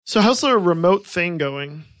So how's the remote thing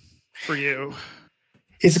going for you?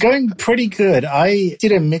 It's going pretty good. I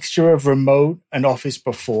did a mixture of remote and office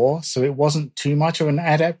before, so it wasn't too much of an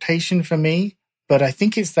adaptation for me. But I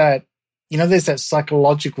think it's that, there's that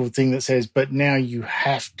psychological thing that says, but now you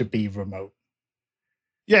have to be remote.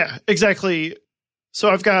 Yeah, exactly. So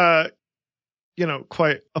I've got,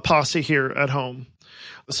 quite a posse here at home.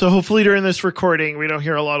 So hopefully during this recording, we don't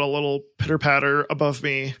hear a lot of little pitter patter above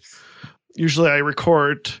me. Usually I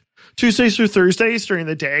record Tuesdays through Thursdays during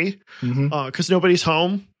the day because nobody's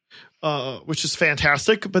home, which is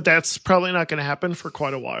fantastic. But that's probably not going to happen for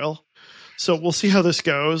quite a while. So we'll see how this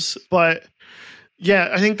goes. But yeah,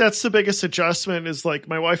 I think that's the biggest adjustment is like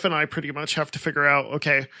my wife and I pretty much have to figure out,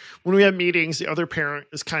 okay, when we have meetings, the other parent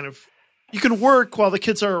is kind of, you can work while the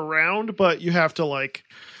kids are around, but you have to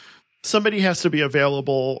somebody has to be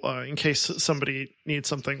available in case somebody needs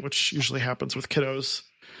something, which usually happens with kiddos.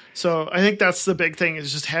 So I think that's the big thing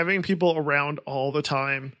is just having people around all the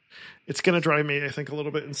time. It's going to drive me, I think, a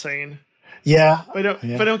little bit insane. Yeah.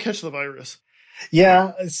 If I don't catch the virus.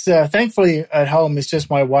 Yeah. It's, thankfully at home, it's just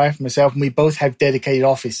my wife and myself, and we both have dedicated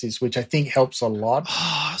offices, which I think helps a lot.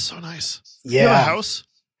 Oh, so nice. Yeah. You have a house?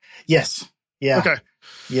 Yes. Yeah. Okay.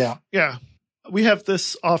 Yeah. Yeah. We have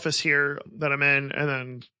this office here that I'm in, and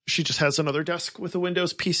then she just has another desk with a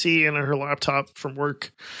Windows PC and her laptop from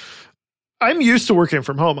work. I'm used to working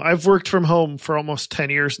from home. I've worked from home for almost 10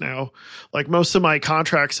 years now. Like most of my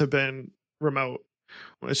contracts have been remote.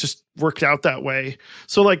 It's just worked out that way.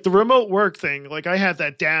 So like the remote work thing, like I had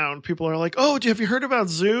that down. People are like, oh, have you heard about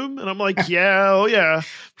Zoom? And I'm like, yeah, oh yeah.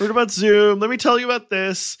 Heard about Zoom. Let me tell you about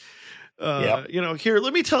this. Here,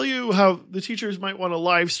 let me tell you how the teachers might want to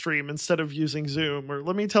live stream instead of using Zoom, or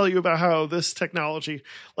let me tell you about how this technology,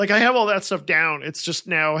 like I have all that stuff down. It's just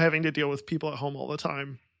now having to deal with people at home all the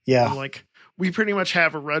time. Yeah. And we pretty much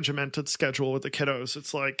have a regimented schedule with the kiddos.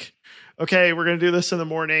 It's like, okay, we're going to do this in the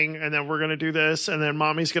morning, and then we're going to do this, and then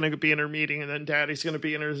mommy's going to be in her meeting, and then daddy's going to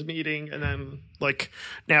be in his meeting, and then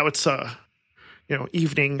now it's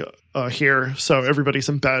evening here, so everybody's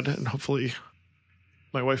in bed, and hopefully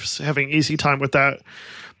my wife's having easy time with that.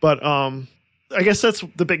 But I guess that's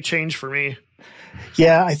the big change for me.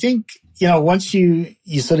 Yeah, I think once you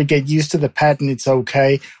sort of get used to the pattern, it's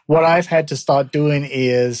okay. What I've had to start doing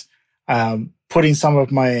is putting some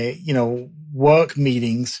of my, work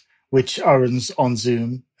meetings, which are on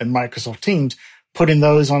Zoom and Microsoft Teams, putting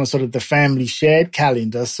those on a sort of the family shared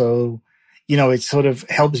calendar. So, it sort of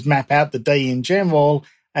helps map out the day in general.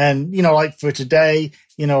 And, like for today,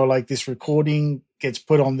 like this recording gets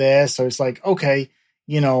put on there. So it's like, okay,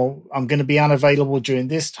 I'm going to be unavailable during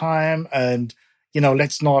this time. And,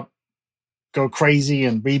 let's not go crazy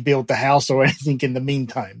and rebuild the house or anything in the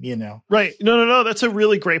meantime, Right. No. That's a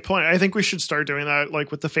really great point. I think we should start doing that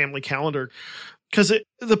with the family calendar. Because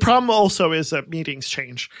the problem also is that meetings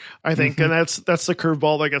change, I think. And that's the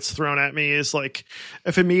curveball that gets thrown at me is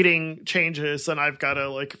if a meeting changes, then I've got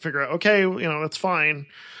to figure out, okay, that's fine.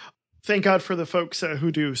 Thank God for the folks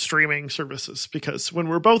who do streaming services, because when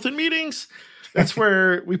we're both in meetings, that's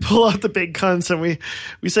where we pull out the big guns and we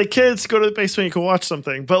say, kids, go to the basement, you can watch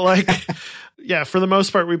something. But yeah, for the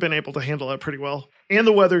most part, we've been able to handle that pretty well. And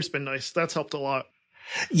the weather's been nice. That's helped a lot.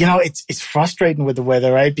 It's frustrating with the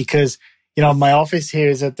weather, right? Because, my office here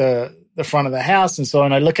is at the front of the house. And so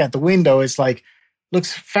when I look out the window, it's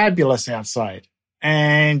looks fabulous outside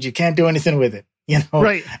and you can't do anything with it,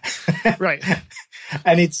 Right. Right.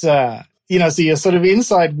 And it's, so you're sort of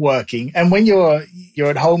inside working. And when you're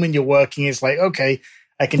at home and you're working, it's like, okay,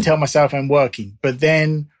 I can tell myself I'm working. But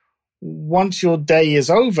then once your day is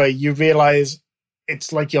over, you realize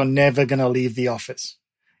it's like you're never going to leave the office,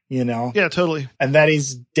 Yeah, totally. And that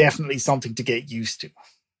is definitely something to get used to.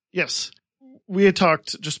 Yes. We had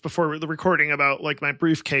talked just before the recording about my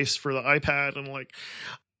briefcase for the iPad, and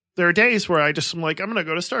there are days where I'm I'm going to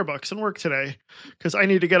go to Starbucks and work today because I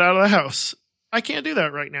need to get out of the house. I can't do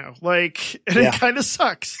that right now. It kind of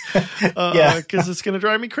sucks because it's going to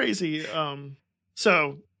drive me crazy.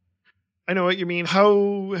 So I know what you mean.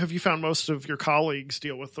 How have you found most of your colleagues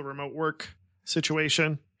deal with the remote work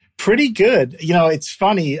situation? Pretty good. It's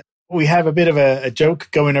funny. We have a bit of a joke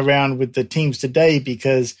going around with the teams today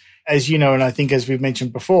because, as you know, and I think as we've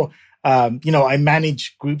mentioned before, I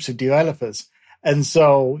manage groups of developers. And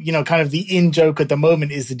so, kind of the in-joke at the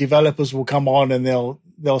moment is the developers will come on and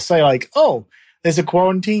they'll say oh, there's a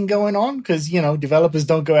quarantine going on because, developers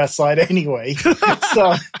don't go outside anyway.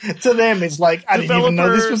 So to them, it's I didn't even know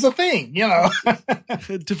this was a thing,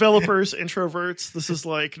 Developers, introverts, this is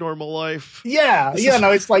normal life. Yeah.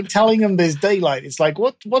 It's telling them there's daylight. It's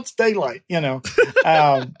what's daylight,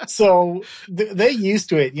 So they're used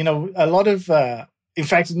to it. A lot of in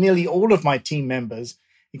fact, nearly all of my team members,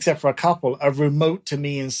 except for a couple, are remote to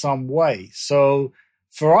me in some way. So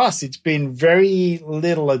for us, it's been very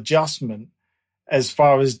little adjustment as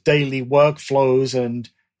far as daily workflows and,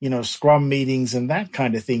 Scrum meetings and that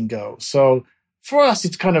kind of thing go. So for us,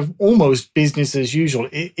 it's kind of almost business as usual.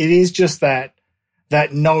 It is just that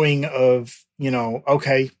knowing of,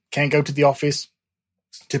 okay, can't go to the office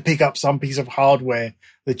to pick up some piece of hardware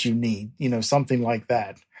that you need, something like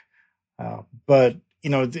that. But,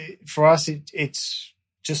 for us, it's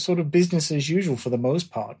just sort of business as usual for the most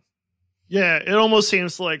part. Yeah, it almost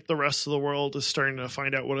seems like the rest of the world is starting to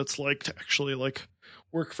find out what it's like to actually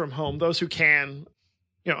work from home. Those who can,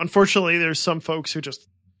 unfortunately, there's some folks who just,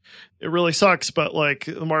 it really sucks, but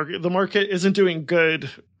the market isn't doing good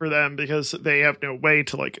for them because they have no way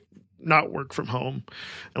to not work from home.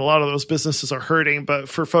 And a lot of those businesses are hurting. But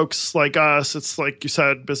for folks like us, it's like you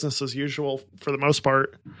said, business as usual for the most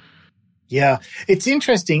part. Yeah, it's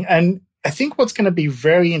interesting. And I think what's going to be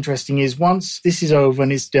very interesting is once this is over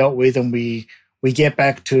and it's dealt with and we get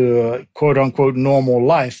back to quote unquote normal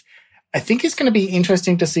life, I think it's going to be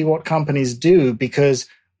interesting to see what companies do, because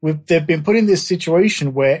they've been put in this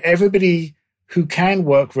situation where everybody who can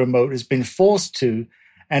work remote has been forced to.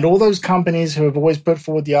 And all those companies who have always put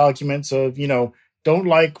forward the arguments of, don't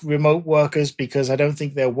like remote workers because I don't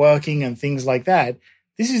think they're working and things like that.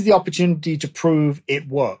 This is the opportunity to prove it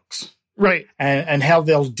works. Right. And how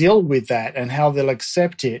they'll deal with that and how they'll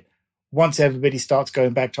accept it once everybody starts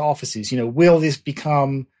going back to offices. Will this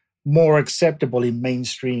become more acceptable in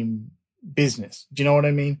mainstream business? Do you know what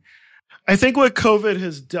I mean? I think what COVID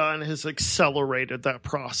has done has accelerated that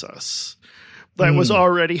process that was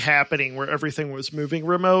already happening, where everything was moving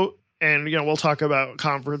remote. And, we'll talk about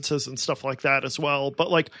conferences and stuff like that as well.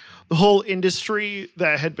 But the whole industry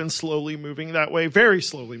that had been slowly moving that way, very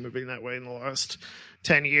slowly moving that way in the last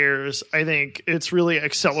 10 years, I think it's really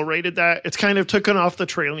accelerated that. It's kind of taken off the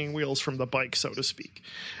trailing wheels from the bike, so to speak.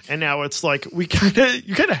 And now it's you kind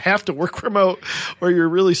of have to work remote or you're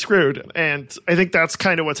really screwed. And I think that's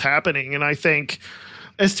kind of what's happening. And I think,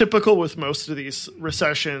 as typical with most of these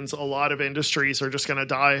recessions, a lot of industries are just going to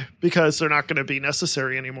die because they're not going to be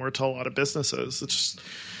necessary anymore to a lot of businesses. It's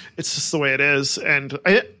just the way it is. And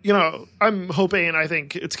I'm hoping, and I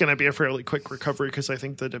think it's going to be a fairly quick recovery because I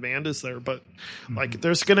think the demand is there, but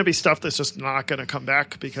there's going to be stuff that's just not going to come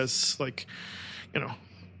back because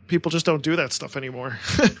people just don't do that stuff anymore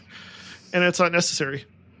and it's not necessary.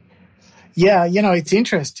 Yeah. It's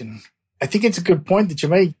interesting. I think it's a good point that you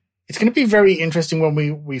made. It's going to be very interesting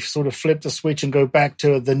when we sort of flip the switch and go back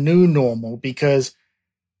to the new normal, because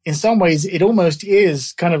in some ways it almost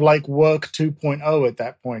is kind of like work 2.0 at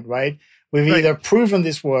that point, right? We've either proven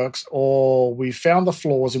this works or we've found the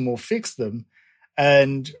flaws and we'll fix them.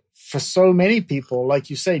 And for so many people, like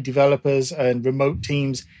you say, developers and remote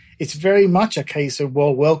teams, it's very much a case of,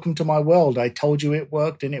 well, welcome to my world. I told you it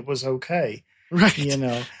worked and it was okay.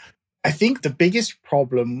 Right. I think the biggest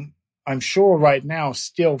problem, I'm sure right now,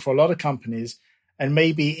 still for a lot of companies, and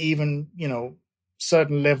maybe even,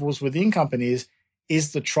 certain levels within companies,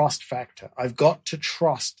 is the trust factor. I've got to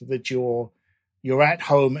trust that you're at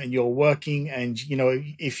home and you're working. And,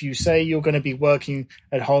 if you say you're going to be working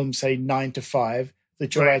at home, say 9 to 5,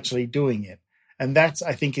 that you're actually doing it. And that's,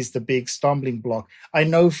 I think, is the big stumbling block. I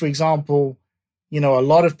know, for example, a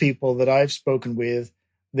lot of people that I've spoken with,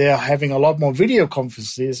 they're having a lot more video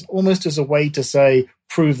conferences almost as a way to say,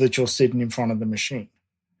 prove that you're sitting in front of the machine.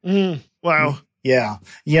 Wow. Yeah.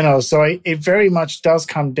 So it very much does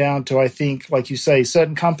come down to, I think, like you say,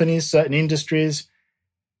 certain companies, certain industries,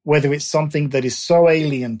 whether it's something that is so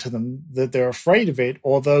alien to them that they're afraid of it,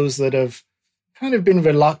 or those that have kind of been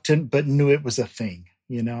reluctant but knew it was a thing,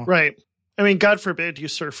 Right. I mean, God forbid you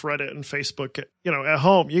surf Reddit and Facebook, at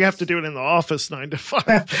home. You have to do it in the office 9 to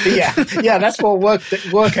 5. Yeah, that's what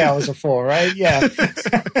work hours are for, right? Yeah.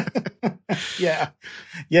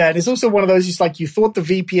 Yeah. And it's also one of those, just like you thought the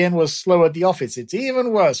VPN was slow at the office. It's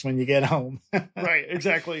even worse when you get home. Right,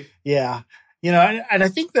 exactly. Yeah. And I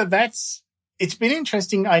think it's been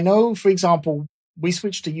interesting. I know, for example, we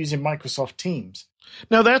switched to using Microsoft Teams.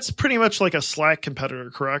 Now, that's pretty much like a Slack competitor,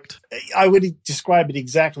 correct? I would describe it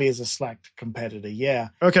exactly as a Slack competitor, yeah.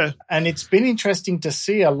 Okay. And it's been interesting to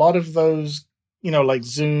see a lot of those, like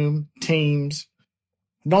Zoom, Teams,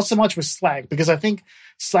 not so much with Slack, because I think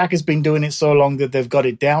Slack has been doing it so long that they've got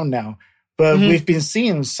it down now. But we've been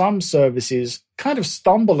seeing some services kind of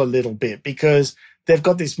stumble a little bit because they've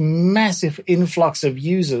got this massive influx of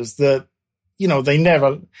users that, they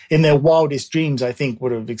never, in their wildest dreams, I think,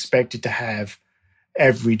 would have expected to have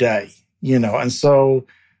every day, and so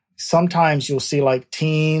sometimes you'll see like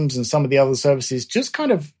Teams and some of the other services just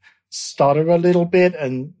kind of stutter a little bit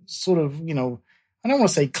and sort of, I don't want to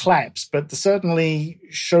say collapse, but certainly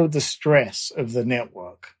show the stress of the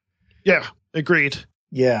network. Yeah, agreed.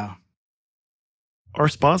 Yeah. Our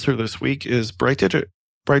sponsor this week is BrightDigit.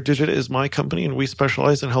 BrightDigit is my company, and we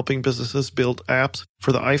specialize in helping businesses build apps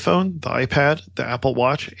for the iPhone, the iPad, the Apple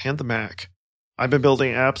Watch, and the Mac. I've been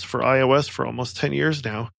building apps for iOS for almost 10 years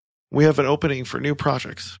now. We have an opening for new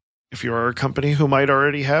projects. If you are a company who might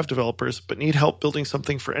already have developers but need help building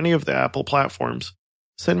something for any of the Apple platforms,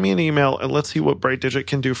 send me an email and let's see what BrightDigit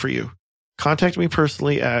can do for you. Contact me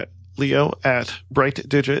personally at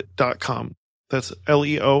leo@brightdigit.com. That's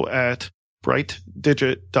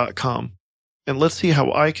leo@brightdigit.com. And let's see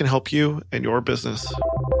how I can help you and your business.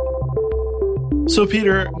 So,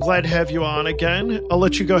 Peter, glad to have you on again. I'll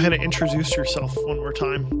let you go ahead and introduce yourself one more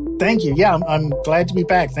time. Thank you. Yeah, I'm glad to be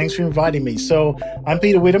back. Thanks for inviting me. So I'm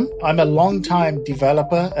Peter Whittam. I'm a longtime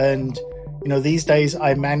developer, and these days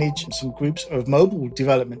I manage some groups of mobile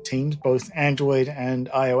development teams, both Android and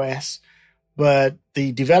iOS. But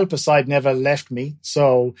the developer side never left me.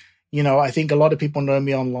 So, I think a lot of people know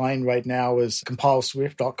me online right now as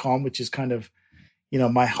compileswift.com, which is kind of,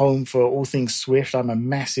 my home for all things Swift. I'm a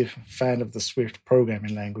massive fan of the Swift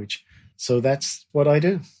programming language. So that's what I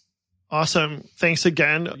do. Awesome. Thanks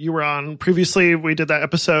again. You were on previously. We did that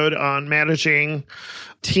episode on managing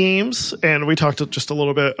teams, and we talked just a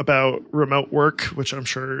little bit about remote work, which I'm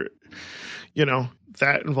sure,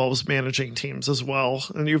 that involves managing teams as well.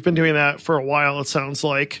 And you've been doing that for a while, it sounds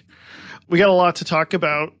like. We got a lot to talk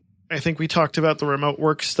about. I think we talked about the remote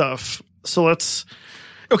work stuff. So if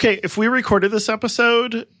we recorded this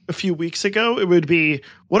episode a few weeks ago, it would be,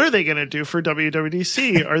 what are they going to do for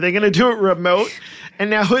WWDC? Are they going to do it remote? And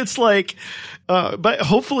now it's like, but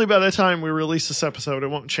hopefully by the time we release this episode, it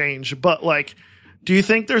won't change. But do you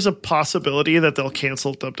think there's a possibility that they'll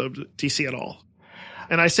cancel WWDC at all?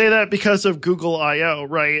 And I say that because of Google I/O,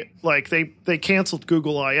 right? They canceled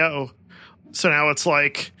Google I/O. So now it's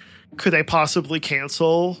could they possibly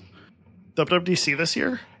cancel WWDC this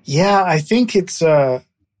year? Yeah, I think it's a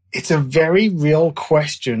very real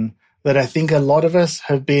question that I think a lot of us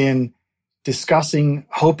have been discussing,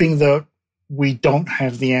 hoping that we don't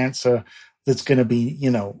have the answer that's going to be,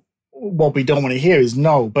 what we don't want to hear is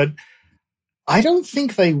no. But I don't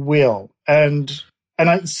think they will. And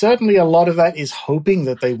certainly a lot of that is hoping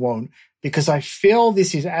that they won't, because I feel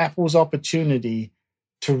this is Apple's opportunity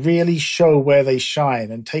to really show where they shine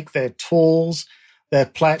and take their tools, their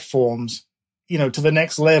platforms, to the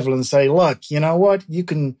next level and say, look, you know what? You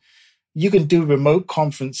can do remote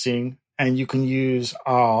conferencing and you can use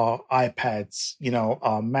our iPads,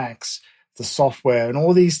 our Macs, the software and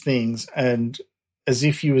all these things. And as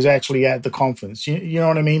if you was actually at the conference, you know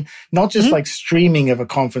what I mean? Not just like streaming of a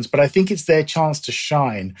conference, but I think it's their chance to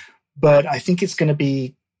shine. But I think it's going to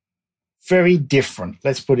be very different.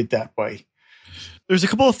 Let's put it that way. There's a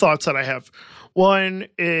couple of thoughts that I have. One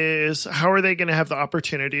is, how are they going to have the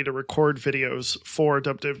opportunity to record videos for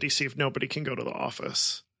WWDC if nobody can go to the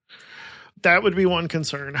office? That would be one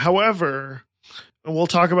concern. However, and we'll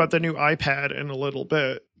talk about the new iPad in a little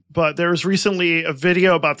bit, but there was recently a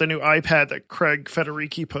video about the new iPad that Craig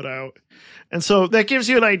Federighi put out. And so that gives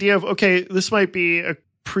you an idea of, okay, this might be a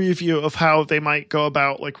preview of how they might go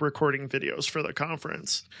about recording videos for the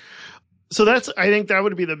conference. So I think that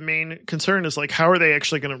would be the main concern is how are they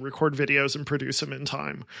actually going to record videos and produce them in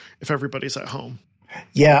time if everybody's at home?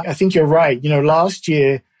 Yeah, I think you're right. Last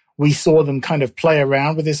year we saw them kind of play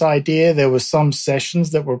around with this idea. There were some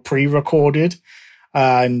sessions that were pre-recorded.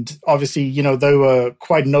 And obviously, they were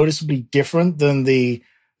quite noticeably different than the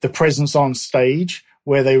presence on stage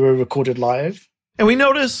where they were recorded live. And we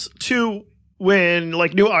notice too, when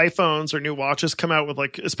new iPhones or new watches come out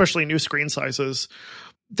with especially new screen sizes,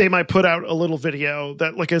 they might put out a little video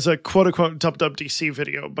that is a quote unquote WWDC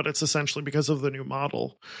video, but it's essentially because of the new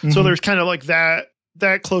model. Mm-hmm. So there's kind of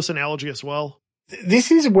that close analogy as well. This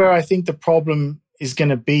is where I think the problem is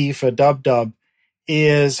going to be for DubDub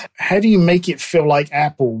is how do you make it feel like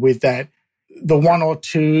Apple with the one or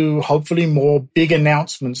two, hopefully more big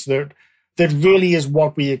announcements that really is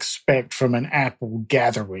what we expect from an Apple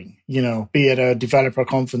gathering, be it a developer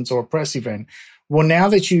conference or a press event. Well, now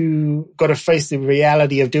that you got to face the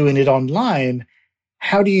reality of doing it online,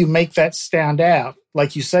 how do you make that stand out?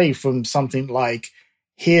 Like you say, from something like,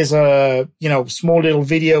 here's a, small little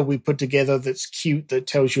video we put together that's cute that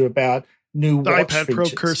tells you about new watch iPad features. Pro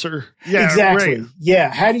cursor. Yeah, exactly. Right.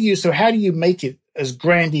 Yeah. How do you make it as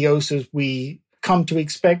grandiose as we come to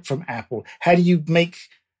expect from Apple? How do you make,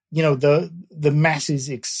 the masses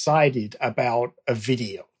excited about a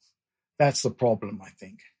video? That's the problem, I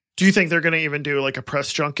think. Do you think they're going to even do a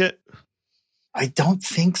press junket? I don't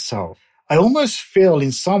think so. I almost feel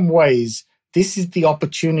in some ways this is the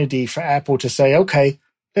opportunity for Apple to say, okay,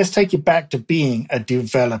 let's take it back to being a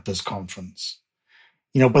developers conference.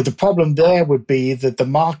 But the problem there would be that the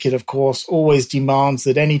market, of course, always demands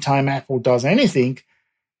that anytime Apple does anything,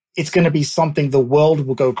 it's going to be something the world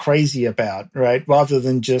will go crazy about, right? Rather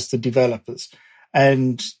than just the developers.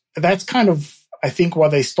 And that's kind of, I think, why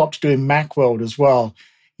they stopped doing Macworld as well.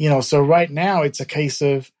 So right now it's a case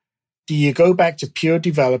of, do you go back to pure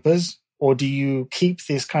developers, or do you keep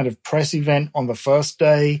this kind of press event on the first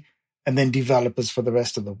day and then developers for the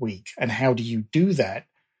rest of the week? And how do you do that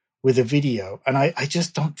with a video? And I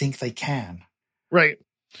just don't think they can. Right.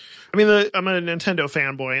 I mean, I'm a Nintendo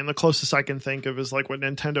fanboy, and the closest I can think of is like what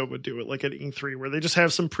Nintendo would do it like at E3, where they just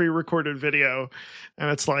have some pre-recorded video, and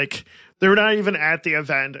it's like they're not even at the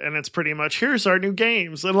event, and it's pretty much, here's our new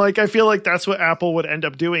games. And like, I feel like that's what Apple would end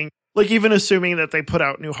up doing, like even assuming that they put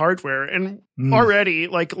out new hardware. And already,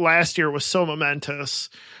 like last year was so momentous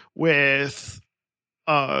with,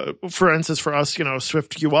 for instance, for us,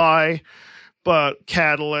 Swift UI, but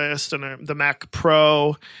Catalyst and the Mac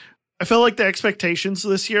Pro. I feel like the expectations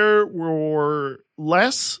this year were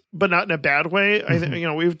less, but not in a bad way. Mm-hmm. I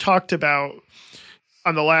think, we've talked about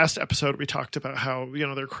on the last episode, we talked about how,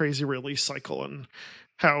 their crazy release cycle and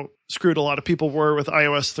how screwed a lot of people were with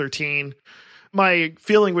iOS 13. My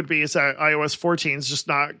feeling would be is that iOS 14 is just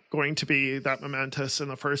not going to be that momentous in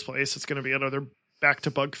the first place. It's going to be another back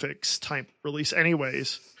to bug fix type release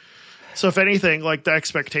anyways. So if anything, like the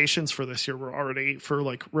expectations for this year were already for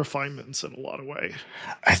like refinements in a lot of way.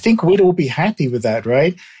 I think we'd all be happy with that,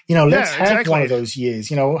 right? Let's have one of those years.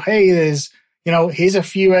 Hey, there's, here's a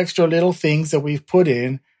few extra little things that we've put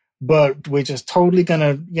in, but we're just totally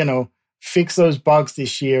going to, fix those bugs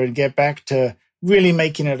this year and get back to really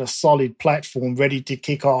making it a solid platform ready to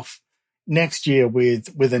kick off next year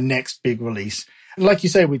with a next big release. And like you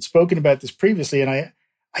say, we'd spoken about this previously, and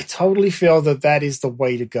I totally feel that is the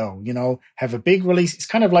way to go. Have a big release. It's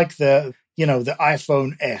kind of like the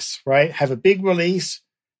iPhone S, right? Have a big release,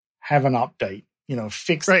 have an update,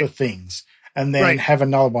 fix the things, and then have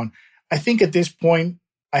another one. I think at this point,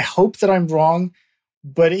 I hope that I'm wrong,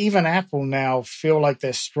 but even Apple now feel like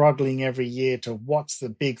they're struggling every year to what's the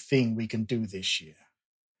big thing we can do this year.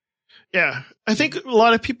 Yeah, I think a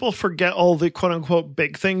lot of people forget all the quote unquote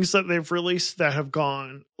big things that they've released that have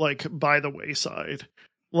gone like by the wayside.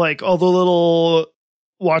 Like all the little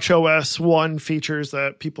watchOS 1 features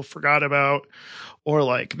that people forgot about, or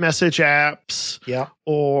like message apps,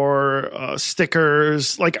 or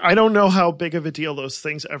stickers. Like, I don't know how big of a deal those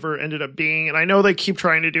things ever ended up being. And I know they keep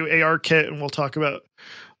trying to do ARKit, and we'll talk about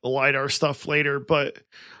the LiDAR stuff later, but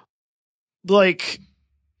like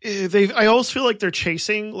I always feel like they're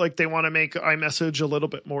chasing, like they want to make iMessage a little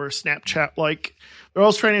bit more Snapchat-like. They're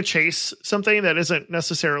always trying to chase something that isn't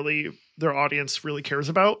necessarily their audience really cares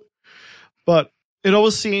about. But it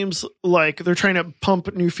always seems like they're trying to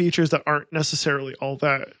pump new features that aren't necessarily all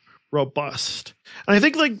that robust. And I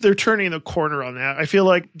think like they're turning the corner on that. I feel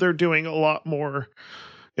like they're doing a lot more,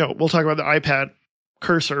 we'll talk about the iPad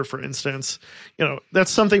cursor, for instance. That's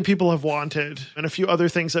something people have wanted, and a few other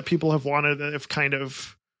things that people have wanted that have kind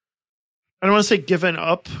of, I don't want to say given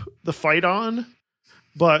up the fight on,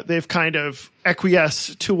 but they've kind of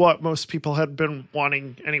acquiesced to what most people had been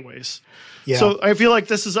wanting anyways. Yeah. So I feel like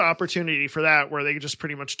this is an opportunity for that, where they just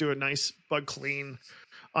pretty much do a nice bug clean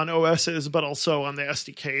on OSs, but also on the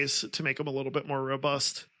SDKs to make them a little bit more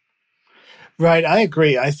robust. Right. I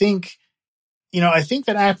agree. I think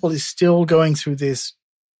that Apple is still going through this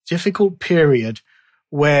difficult period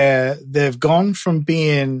where they've gone from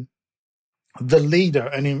being the leader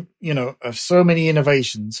and, of so many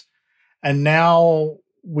innovations, and now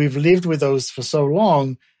we've lived with those for so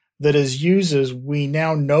long that as users, we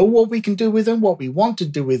now know what we can do with them, what we want to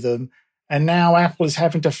do with them. And now Apple is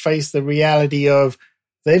having to face the reality of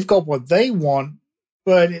they've got what they want,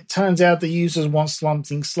 but it turns out the users want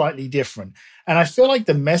something slightly different. And I feel like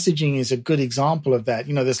the messaging is a good example of that.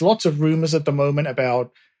 There's lots of rumors at the moment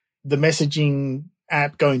about the messaging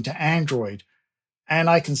app going to Android. And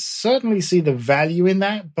I can certainly see the value in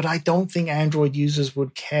that, but I don't think Android users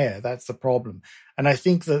would care. That's the problem. And I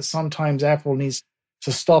think that sometimes Apple needs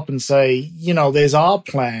to stop and say, there's our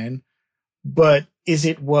plan, but is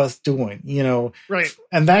it worth doing? Right.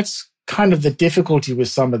 And that's kind of the difficulty with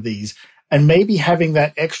some of these. And maybe having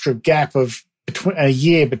that extra gap of a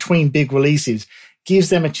year between big releases gives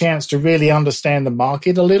them a chance to really understand the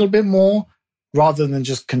market a little bit more, rather than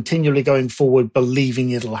just continually going forward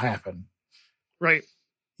believing it'll happen. Right.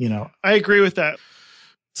 I agree with that.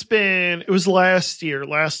 It was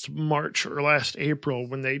last March or last April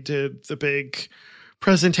when they did the big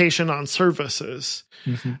presentation on services.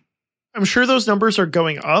 Mm-hmm. I'm sure those numbers are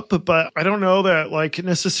going up, but I don't know that like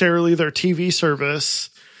necessarily their TV service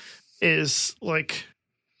is like,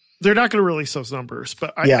 they're not going to release those numbers,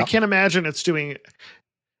 but I can't imagine it's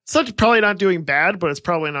probably not doing bad, but it's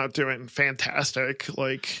probably not doing fantastic.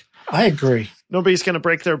 Like, I agree. Nobody's going to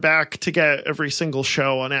break their back to get every single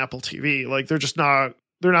show on Apple TV. Like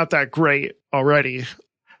they're not that great already.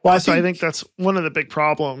 Well, I think that's one of the big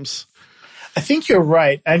problems. I think you're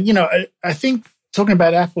right. And, I think talking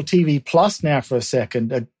about Apple TV Plus now for a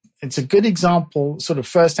second, it's a good example, sort of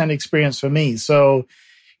firsthand experience for me. So,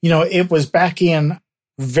 it was back in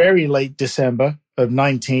very late December of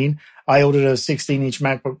 19. I ordered a 16-inch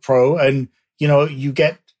MacBook Pro, and, you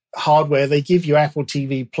get hardware. They give you Apple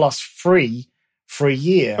TV Plus free for a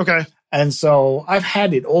year. Okay. And so I've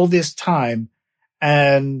had it all this time,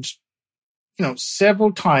 and,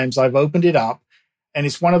 several times I've opened it up, and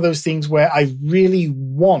it's one of those things where I really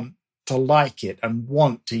want to like it and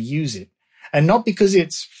want to use it. And not because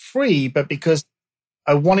it's free, but because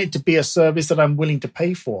I want it to be a service that I'm willing to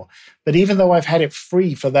pay for. But even though I've had it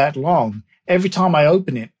free for that long, every time I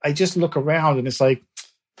open it, I just look around and it's like,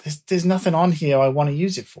 there's nothing on here I want to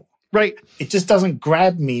use it for. Right. It just doesn't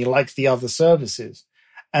grab me like the other services.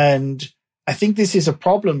 And I think this is a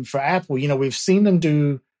problem for Apple. We've seen them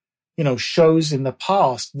do, shows in the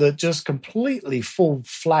past that just completely fall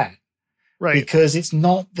flat. Right. Because it's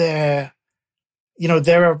not their,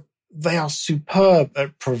 they are superb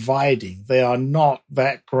at providing. They are not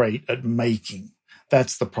that great at making.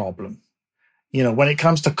 That's the problem. When it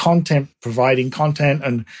comes to content, providing content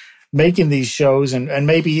and making these shows and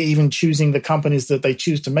maybe even choosing the companies that they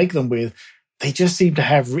choose to make them with, they just seem to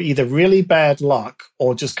have either really bad luck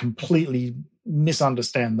or just completely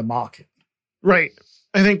misunderstand the market. Right.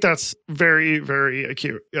 I think that's very, very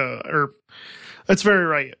acute. That's very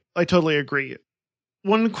right. I totally agree.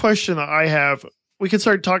 One question that I have, we can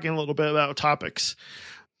start talking a little bit about topics,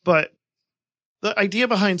 but the idea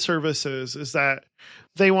behind services is that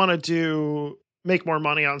they want to make more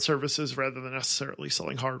money on services rather than necessarily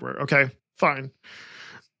selling hardware. Okay, fine.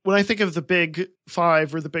 When I think of the big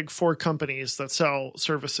five or the big four companies that sell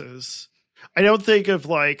services, I don't think of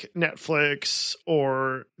like Netflix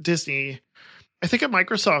or Disney. I think of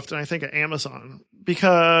Microsoft and I think of Amazon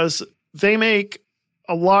because they make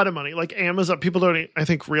a lot of money. Like Amazon, people don't, I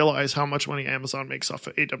think, realize how much money Amazon makes off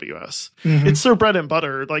of AWS. Mm-hmm. It's their bread and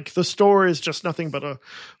butter. Like the store is just nothing but a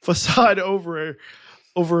facade over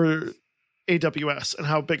AWS and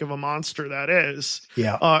how big of a monster that is.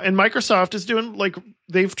 Yeah. And Microsoft is doing like,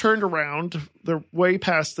 they've turned around. They're way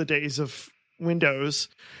past the days of Windows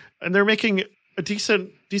and they're making a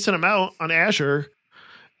decent amount on Azure.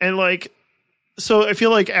 And like, so I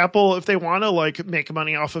feel like Apple, if they want to like make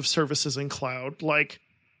money off of services in cloud, like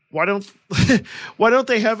why don't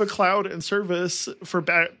they have a cloud and service for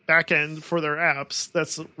back end for their apps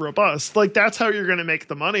that's robust? Like that's how you're going to make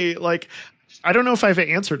the money. Like, I don't know if I have an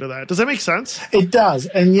answer to that. Does that make sense? It does.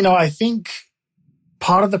 And, I think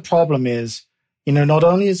part of the problem is, not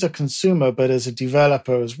only as a consumer, but as a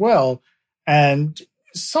developer as well, and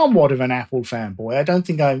somewhat of an Apple fanboy. I don't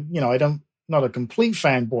think not a complete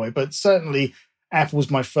fanboy, but certainly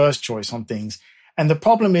Apple's my first choice on things. And the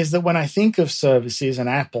problem is that when I think of services and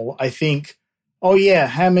Apple, I think, oh yeah,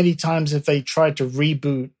 how many times have they tried to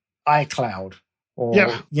reboot iCloud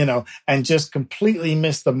or, and just completely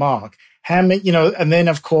missed the mark? How many, and then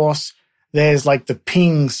of course there's like the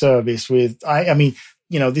ping service with,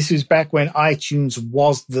 this was back when iTunes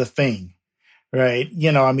was the thing, right?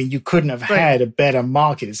 You couldn't have had a better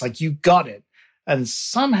market. It's like you got it. And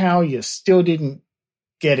somehow you still didn't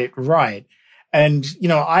get it right. And,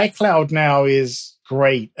 iCloud now is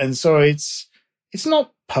great. And so it's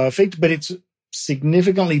not perfect, but it's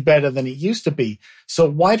significantly better than it used to be. So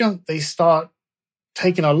why don't they start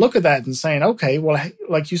taking a look at that and saying, okay, well,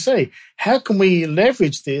 like you say, how can we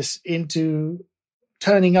leverage this into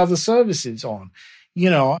turning other services on?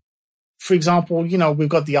 For example, we've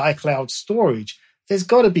got the iCloud storage. There's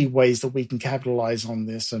got to be ways that we can capitalize on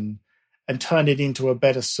this and turn it into a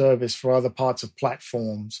better service for other parts of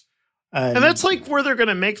platforms. And that's like where they're going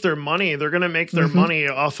to make their money. They're going to make their money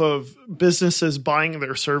off of businesses buying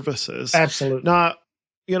their services. Absolutely. Not,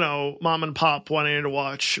 mom and pop wanting to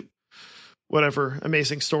watch whatever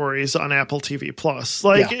amazing stories on Apple TV Plus.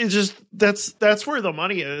 Like it's just, that's where the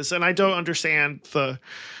money is. And I don't understand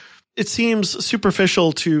it seems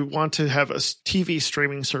superficial to want to have a TV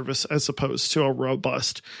streaming service as opposed to a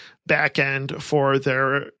robust back end for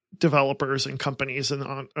their developers and companies and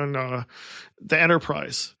on the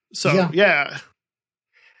enterprise. So, I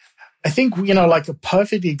think, like a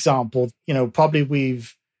perfect example, probably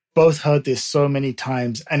we've both heard this so many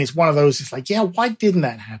times. And it's one of those, it's like, yeah, why didn't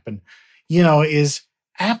that happen? You know, is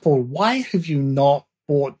Apple, why have you not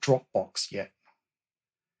bought Dropbox yet?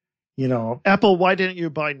 You know, Apple, why didn't you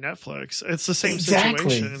buy Netflix? It's the same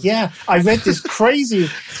situation. Yeah. I read this crazy,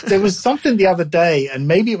 there was something the other day, and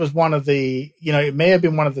maybe it was one of the, you know, it may have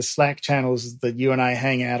been one of the Slack channels that you and I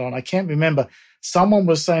hang out on. I can't remember. Someone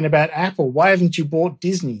was saying about Apple, why haven't you bought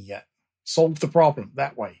Disney yet? Solve the problem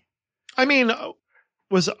that way. I mean,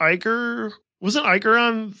 wasn't Iger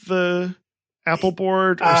on the Apple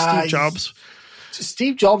board, or Steve Jobs?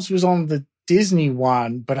 Steve Jobs was on the Disney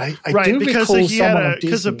one, but I do recall someone on Disney.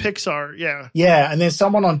 Because of Pixar, yeah. Yeah, and then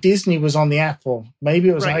someone on Disney was on the Apple. Maybe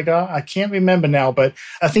it was Iger. I can't remember now, but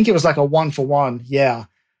I think it was like a 1-for-1, yeah.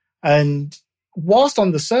 And whilst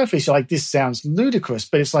on the surface, you're like, this sounds ludicrous,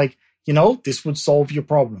 but it's like, you know, this would solve your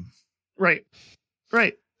problem. Right.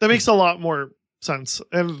 That makes a lot more sense.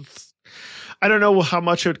 And I don't know how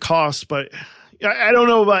much it would cost, but I don't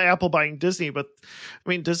know about Apple buying Disney, but I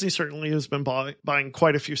mean, Disney certainly has been buying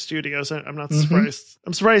quite a few studios. I'm not surprised.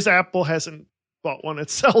 I'm surprised Apple hasn't bought one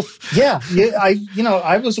itself. Yeah.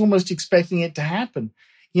 I was almost expecting it to happen,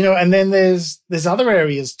 you know, and then there's other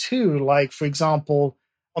areas too. Like, for example,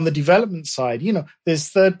 on the development side, you know, there's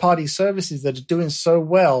third-party services that are doing so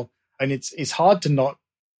well, and it's hard to not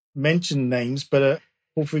mention names, but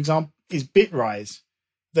for example, is Bitrise.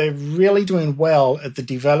 They're really doing well at the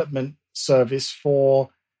development service for,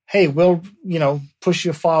 hey, we'll, you know, push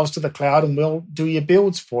your files to the cloud and we'll do your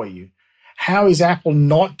builds for you. How is Apple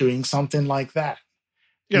not doing something like that?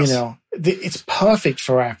 Yes. You know, it's perfect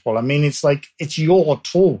for Apple. I mean, it's like, it's your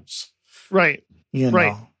tools. Right. You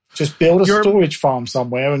know, just build a storage farm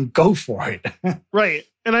somewhere and go for it. Right.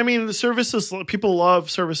 And I mean, the services, people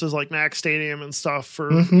love services like Mac Stadium and stuff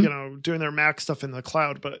for, you know, doing their Mac stuff in the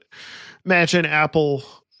cloud. But imagine Apple,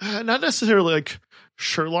 not necessarily like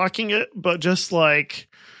Sherlocking it, but just like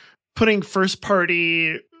putting first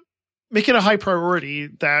party, make it a high priority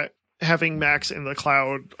that having Macs in the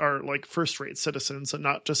cloud are like first rate citizens and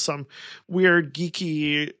not just some weird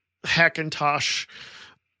geeky Hackintosh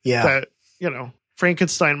that, you know,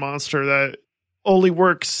 Frankenstein monster that only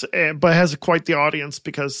works but has quite the audience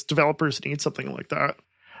because developers need something like that.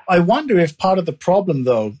 I wonder if part of the problem,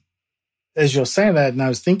 though, as you're saying that, and I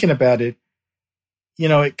was thinking about it, you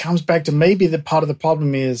know, it comes back to maybe the part of the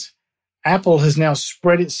problem is Apple has now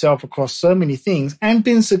spread itself across so many things and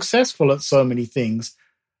been successful at so many things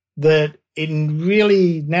that it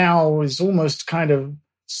really now is almost kind of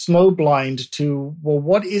snowblind to, well,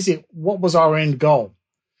 what is it? What was our end goal?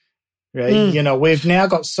 Right? You know, we've now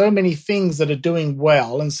got so many things that are doing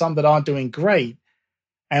well and some that aren't doing great.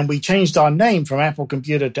 And we changed our name from Apple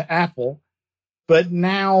Computer to Apple. But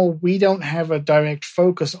now we don't have a direct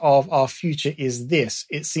focus of our future is this.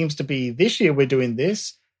 It seems to be this year we're doing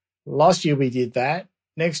this. Last year we did that.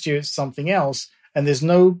 Next year it's something else. And there's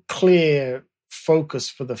no clear focus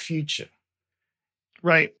for the future.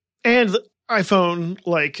 Right. And iPhone,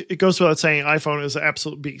 like, it goes without saying, iPhone is an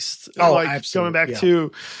absolute beast. Oh, like, absolutely. Going back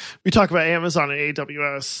to, we talk about Amazon and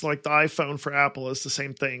AWS, like the iPhone for Apple is the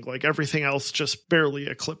same thing. Like everything else just barely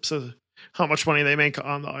eclipses how much money they make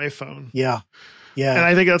on the iPhone. Yeah. And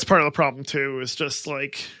I think that's part of the problem too, is just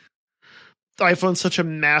like the iPhone's such a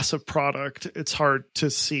massive product. It's hard to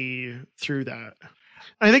see through that.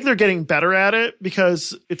 I think they're getting better at it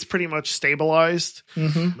because it's pretty much stabilized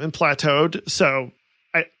and plateaued. So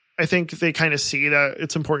I think they kind of see that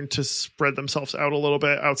it's important to spread themselves out a little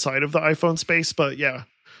bit outside of the iPhone space. But yeah.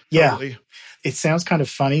 Totally. It sounds kind of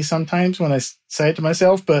funny sometimes when I say it to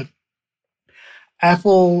myself, but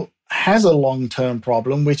Apple has a long-term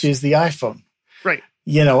problem, which is the iPhone. Right.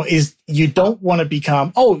 You know, is you don't want to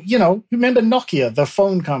become, remember Nokia, the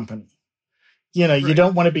phone company? You know, you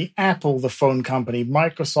don't want to be Apple, the phone company,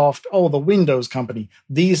 Microsoft, the Windows company.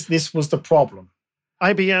 This was the problem.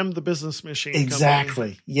 IBM, the business machine.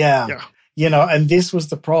 Exactly. Yeah. You know, and this was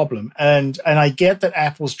the problem. And I get that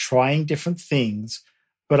Apple's trying different things,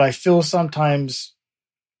 but I feel sometimes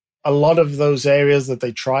a lot of those areas that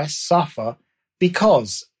they try suffer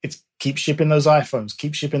because it's keep shipping those iPhones,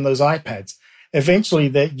 keep shipping those iPads. Eventually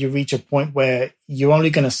that you reach a point where you're only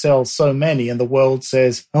going to sell so many and the world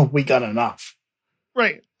says, we got enough.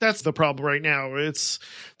 Right. That's the problem right now. It's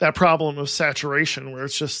that problem of saturation where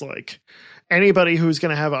it's just like anybody who's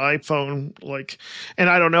going to have an iPhone, like, and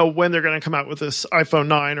I don't know when they're going to come out with this iPhone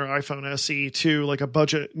 9 or iPhone SE to like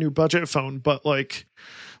a new budget phone, but like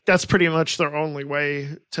that's pretty much their only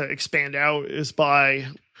way to expand out is by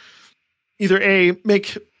either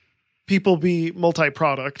make people be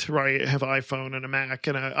multi-product, right? Have an iPhone and a Mac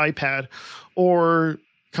and an iPad, or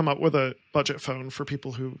come up with a budget phone for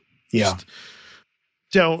people who just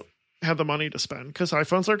don't have the money to spend because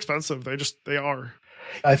iPhones are expensive. They are.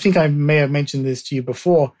 I think I may have mentioned this to you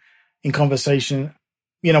before in conversation.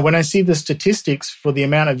 When I see the statistics for the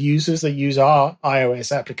amount of users that use our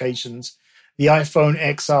iOS applications, the iPhone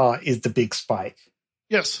XR is the big spike.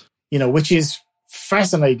 Yes. Which is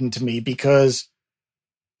fascinating to me because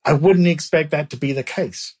I wouldn't expect that to be the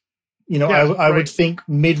case. I would think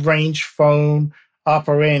mid-range phone,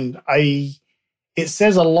 upper end. It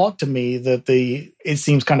says a lot to me that it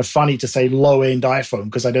seems kind of funny to say low-end iPhone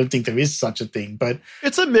because I don't think there is such a thing. But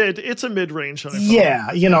it's a mid-range iPhone. Yeah,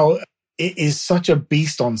 it is such a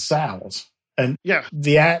beast on sales. And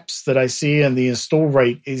the apps that I see and the install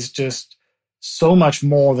rate is just so much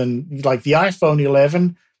more than like the iPhone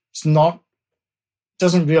 11.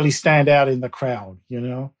 Doesn't really stand out in the crowd,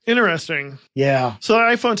 Interesting. Yeah. So the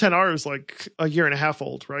iPhone XR is like a year and a half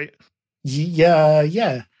old, right? Yeah.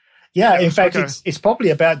 In fact, it's probably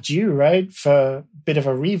about due, right? For a bit of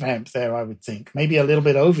a revamp there, I would think. Maybe a little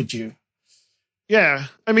bit overdue. Yeah.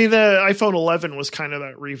 I mean, the iPhone 11 was kind of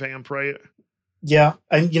that revamp, right? Yeah.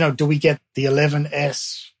 And, do we get the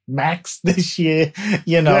 11S Max this year?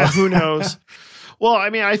 Yeah, who knows? Well, I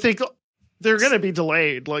mean, I think they're going to be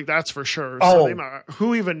delayed, like that's for sure. Oh. So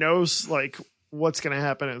who even knows, like, what's going to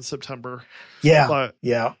happen in September? Yeah. But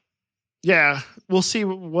yeah, we'll see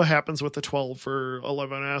what happens with the 12 or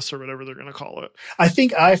 11S or whatever they're going to call it. I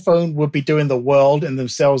think iPhone would be doing the world and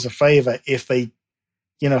themselves a favor if they,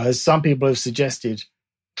 as some people have suggested,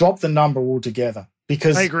 drop the number altogether.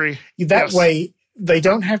 Because I agree. That way, they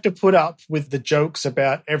don't have to put up with the jokes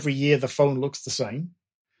about every year the phone looks the same.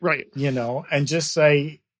 Right. And just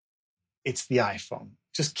say, it's the iPhone.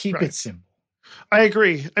 Just keep it simple. I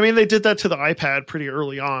agree. I mean, they did that to the iPad pretty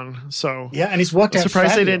early on. So yeah, and it's worked out. I'm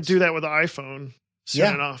surprised fabulous. they didn't do that with the iPhone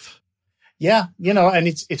soon enough. Yeah, and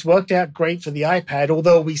it's worked out great for the iPad.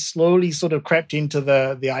 Although we slowly sort of crept into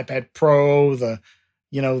the iPad Pro, the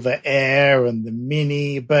Air and the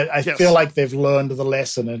Mini. But I feel like they've learned the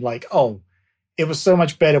lesson and like, it was so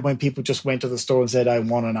much better when people just went to the store and said, "I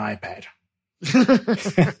want an iPad."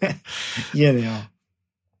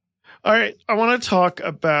 All right, I want to talk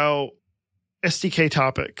about SDK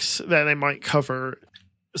topics that they might cover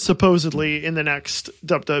supposedly in the next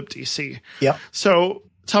WWDC. Yeah. So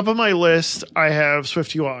top of my list, I have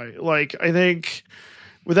Swift UI. Like, I think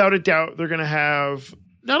without a doubt, they're going to have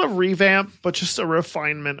not a revamp, but just a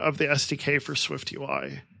refinement of the SDK for Swift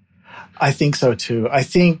UI. I think so too. I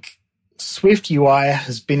think Swift UI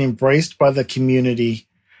has been embraced by the community,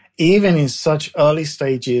 even in such early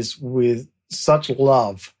stages with such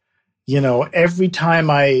love. Every time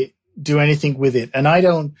I do anything with it, and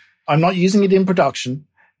I'm not using it in production,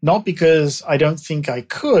 not because I don't think I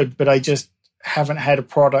could, but I just haven't had a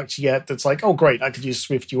product yet that's like, oh, great, I could use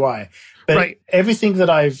Swift UI. But everything that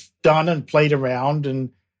I've done and played around, and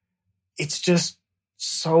it's just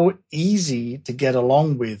so easy to get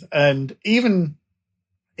along with. And even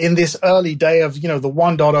in this early day of, the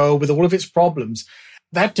 1.0 with all of its problems,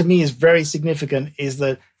 that to me is very significant, is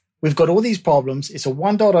that we've got all these problems. It's a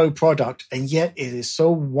 1.0 product, and yet it is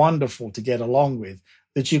so wonderful to get along with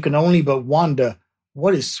that you can only but wonder,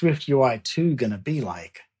 what is Swift UI 2 going to be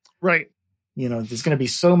like? Right. There's going to be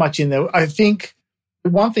so much in there. I think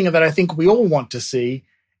one thing that I think we all want to see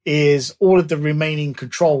is all of the remaining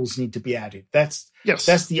controls need to be added. That's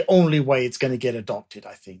the only way it's going to get adopted,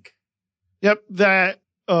 I think. Yep. That,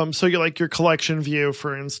 so you like your collection view,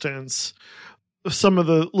 for instance, some of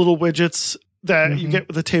the little widgets that you get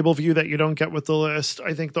with the table view that you don't get with the list.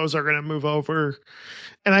 I think those are going to move over.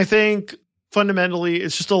 And I think fundamentally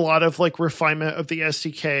it's just a lot of like refinement of the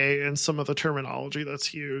SDK and some of the terminology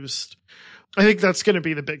that's used. I think that's going to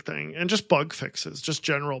be the big thing. And just bug fixes, just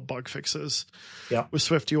general bug fixes with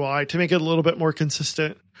Swift UI to make it a little bit more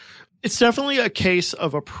consistent. It's definitely a case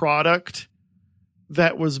of a product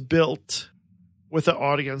that was built with the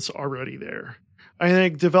audience already there. I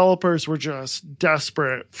think developers were just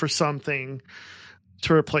desperate for something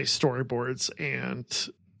to replace storyboards and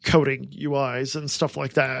coding UIs and stuff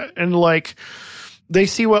like that. And like, they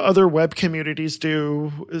see what other web communities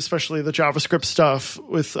do, especially the JavaScript stuff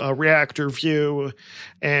with React or Vue.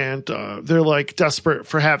 And they're like desperate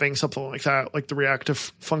for having something like that, like the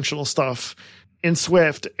reactive functional stuff in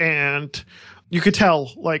Swift. And you could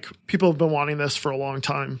tell like people have been wanting this for a long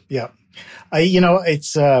time. Yeah.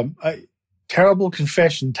 It's terrible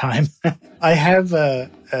confession time. I have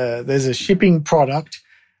there's a shipping product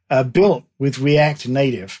built with React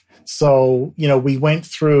Native. So, we went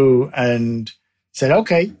through and said,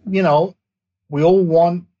 okay, we all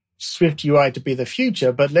want Swift UI to be the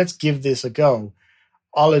future, but let's give this a go.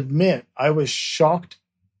 I'll admit, I was shocked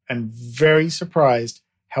and very surprised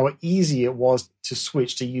how easy it was to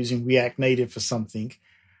switch to using React Native for something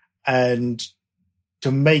and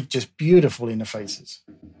to make just beautiful interfaces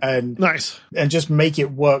and nice and just make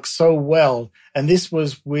it work so well. And this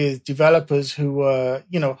was with developers who were,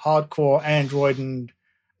 hardcore Android and,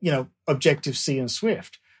 Objective-C and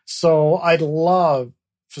Swift. So I'd love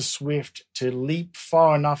for Swift to leap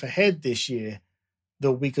far enough ahead this year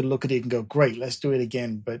that we could look at it and go, great, let's do it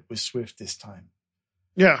again, but with Swift this time.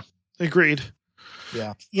 Yeah, agreed.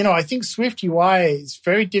 Yeah. I think Swift UI is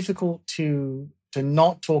very difficult to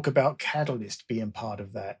not talk about Catalyst being part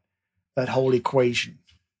of that whole equation.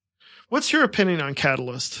 What's your opinion on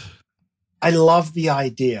Catalyst? I love the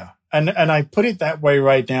idea. And I put it that way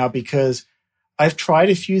right now because I've tried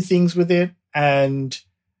a few things with it, and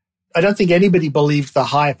I don't think anybody believed the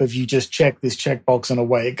hype of you just check this checkbox and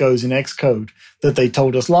away it goes in Xcode that they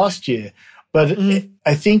told us last year. But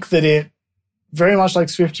I think that it, very much like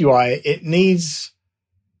Swift UI,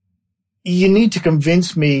 you need to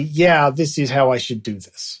convince me, this is how I should do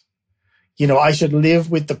this. I should live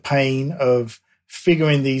with the pain of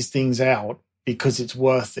figuring these things out because it's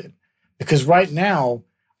worth it. Because right now,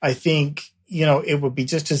 I think, it would be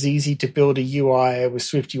just as easy to build a UI with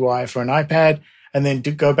Swift UI for an iPad and then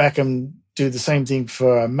go back and do the same thing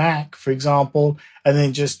for a Mac, for example, and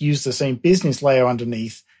then just use the same business layer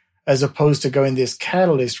underneath, as opposed to going this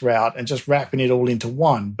Catalyst route and just wrapping it all into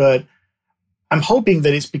one. But I'm hoping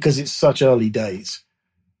that it's because it's such early days.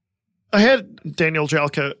 I had Daniel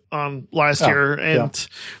Jalka on last year, and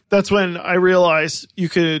that's when I realized you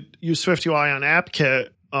could use SwiftUI on AppKit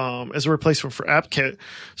as a replacement for AppKit.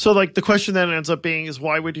 So like the question then ends up being is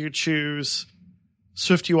why would you choose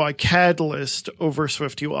SwiftUI Catalyst over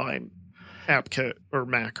SwiftUI AppKit or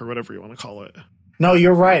Mac or whatever you want to call it? No,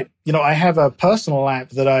 you're right. I have a personal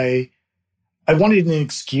app that I wanted an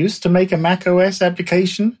excuse to make a Mac OS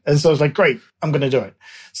application. And so I was like, great, I'm going to do it.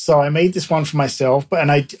 So I made this one for myself, and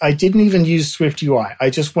I didn't even use Swift UI. I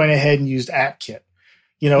just went ahead and used AppKit,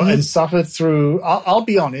 and suffered through. I'll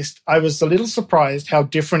be honest, I was a little surprised how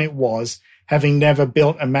different it was, having never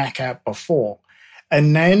built a Mac app before.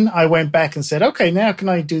 And then I went back and said, okay, now can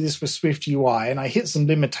I do this with Swift UI? And I hit some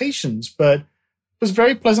limitations, but was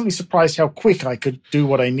very pleasantly surprised how quick I could do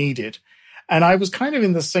what I needed. And I was kind of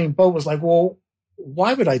in the same boat, was like, well,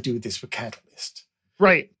 why would I do this with Catalyst?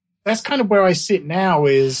 Right. That's kind of where I sit now,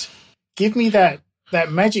 is give me that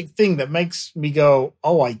magic thing that makes me go,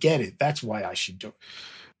 oh, I get it. That's why I should do it.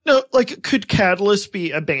 No, like, could Catalyst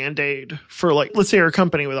be a Band-Aid for, like, let's say you're a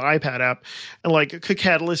company with an iPad app, and, like, could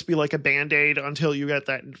Catalyst be, like, a Band-Aid until you get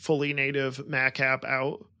that fully native Mac app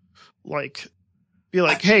out? Like, be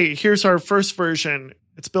like, hey, here's our first version.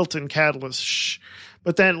 It's built in Catalyst. Shh.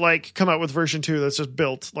 But then, like, come out with version 2 that's just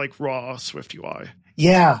built, like, raw Swift UI.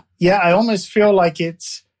 Yeah. I almost feel like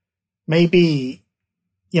it's maybe,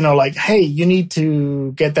 like, hey, you need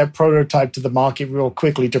to get that prototype to the market real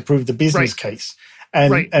quickly to prove the business case.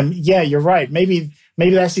 And yeah, you're right. Maybe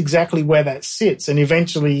that's exactly where that sits. And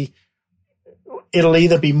eventually it'll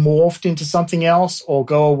either be morphed into something else or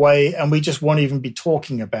go away, and we just won't even be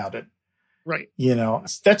talking about it. Right.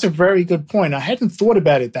 That's a very good point. I hadn't thought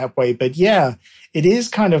about it that way, but yeah, it is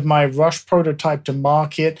kind of my rush prototype to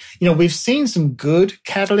market. We've seen some good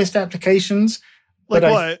Catalyst applications. Like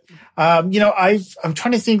what? I'm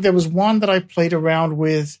trying to think. There was one that I played around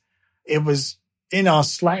with. It was in our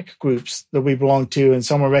Slack groups that we belong to, and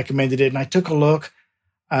someone recommended it, and I took a look,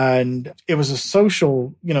 and it was a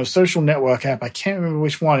social network app. I can't remember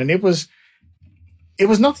which one, and it was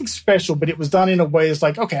nothing special, but it was done in a way that's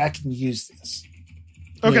like, okay, I can use this.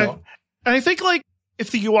 Okay. And I think, like, if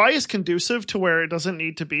the UI is conducive to where it doesn't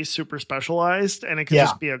need to be super specialized and it can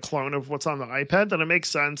just be a clone of what's on the iPad, then it makes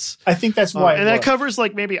sense. I think that's why. And that covers,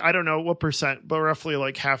 like, maybe, I don't know what percent, but roughly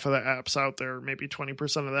like half of the apps out there, maybe 20%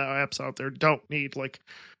 of the apps out there don't need, like,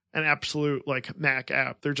 an absolute, like, Mac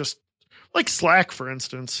app. They're just like Slack, for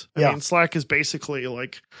instance. I mean, Slack is basically,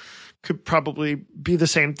 like, could probably be the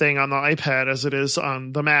same thing on the iPad as it is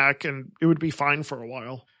on the Mac, and it would be fine for a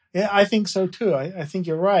while. Yeah, I think so too. I think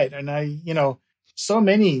you're right. And so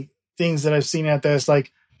many things that I've seen out there, it's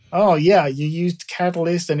like, oh yeah, you used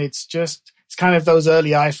Catalyst, and it's kind of those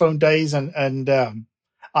early iPhone days and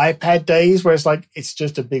iPad days where it's like, it's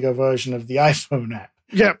just a bigger version of the iPhone app.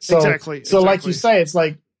 Yeah, exactly. So like you say, it's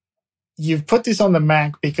like, you've put this on the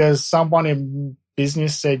Mac because someone in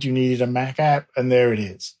business said you needed a Mac app, and there it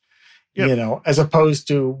is. Yep. As opposed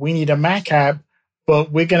to, we need a Mac app,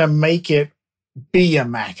 but we're going to make it be a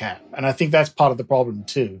Mac app. And I think that's part of the problem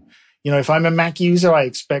too. If I'm a Mac user, I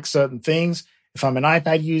expect certain things. If I'm an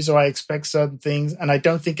iPad user, I expect certain things. And I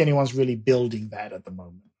don't think anyone's really building that at the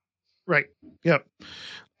moment. Right. Yep.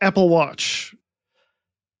 Apple Watch.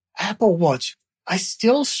 Apple Watch. I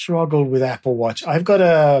still struggle with Apple Watch. I've got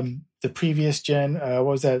the previous gen. What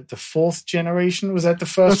was that? The 4th generation? Was that the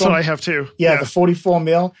first That's one? what I have too. Yeah, the 44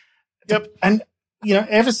 mil. Yep. And,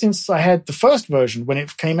 ever since I had the first version when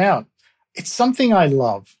it came out, it's something I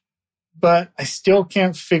love, but I still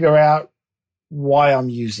can't figure out why I'm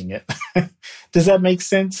using it. Does that make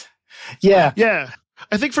sense? Yeah. Yeah.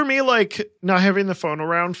 I think for me, like not having the phone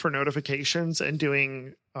around for notifications and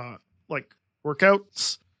doing like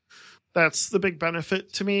workouts, that's the big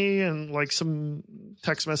benefit to me, and like some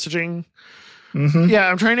text messaging. Mm-hmm. Yeah.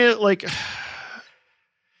 I'm trying to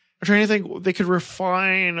think they could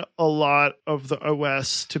refine a lot of the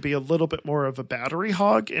OS to be a little bit more of a battery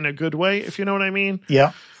hog in a good way, if you know what I mean.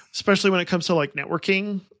 Yeah. Especially when it comes to like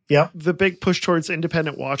networking. Yeah. The big push towards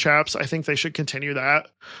independent watch apps, I think they should continue that.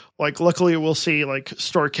 Like, luckily, we'll see like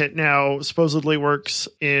StoreKit now supposedly works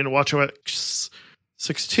in WatchOS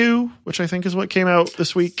 6.2, which I think is what came out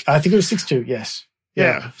this week. I think it was 6.2, yes.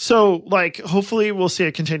 Yeah. So, like, hopefully we'll see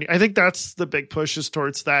it continue. I think that's the big push is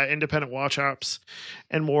towards that independent watch apps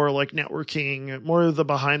and more like networking, more of the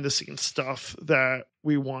behind the scenes stuff that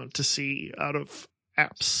we want to see out of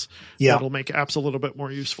apps. Yeah. That'll make apps a little bit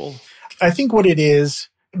more useful. I think what it is,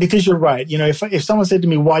 because you're right, if someone said to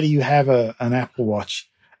me, why do you have an Apple Watch,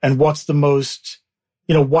 and what's the most,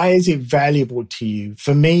 why is it valuable to you?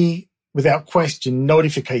 For me, without question,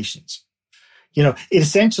 notifications.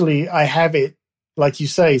 Essentially, I have it, like you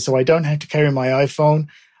say, so I don't have to carry my iPhone.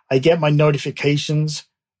 I get my notifications,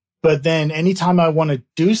 but then anytime I want to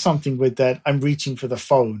do something with that, I'm reaching for the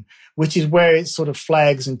phone, which is where it sort of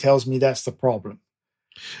flags and tells me that's the problem.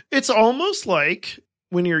 It's almost like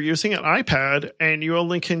when you're using an iPad and you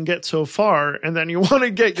only can get so far, and then you want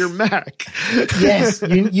to get your Mac. Yes,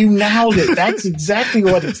 you nailed it. That's exactly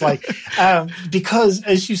what it's like. Because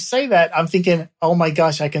as you say that, I'm thinking, oh my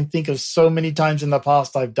gosh, I can think of so many times in the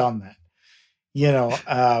past I've done that.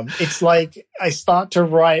 It's like I start to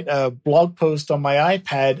write a blog post on my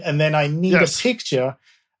iPad, and then I need a picture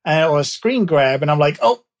or a screen grab, and I'm like,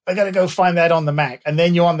 oh, I got to go find that on the Mac. And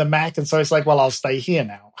then you're on the Mac, and so it's like, well, I'll stay here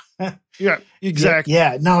now. Yeah, exactly.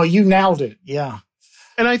 Yeah, no, you nailed it. Yeah.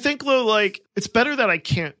 And I think, though, like, it's better that I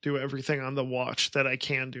can't do everything on the watch that I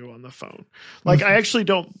can do on the phone. Like, I actually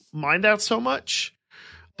don't mind that so much.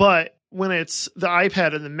 But when it's the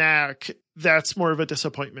iPad and the Mac, that's more of a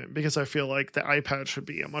disappointment, because I feel like the iPad should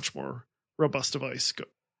be a much more robust device,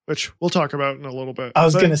 which we'll talk about in a little bit. I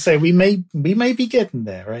was going to say, we may be getting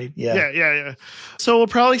there, right? Yeah. So we'll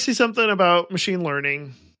probably see something about machine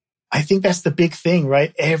learning. I think that's the big thing,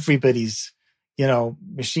 right? Everybody's,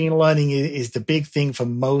 machine learning is the big thing for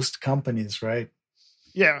most companies, right?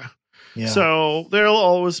 Yeah. So there'll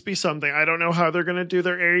always be something. I don't know how they're going to do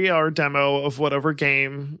their AR demo of whatever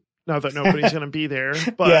game now that nobody's going to be there,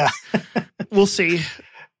 but we'll see.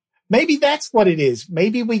 Maybe that's what it is.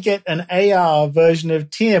 Maybe we get an AR version of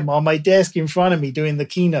Tim on my desk in front of me doing the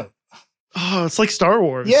keynote. Oh, it's like Star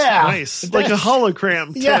Wars. Yeah. Nice. Like a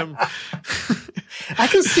hologram, Tim. Yeah. I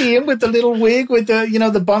can see him with the little wig with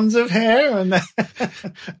the buns of hair and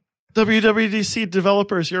WWDC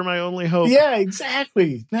developers, you're my only hope. Yeah,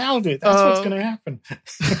 exactly. Nailed it. That's what's going to happen.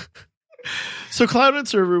 So cloud and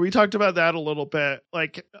server, we talked about that a little bit.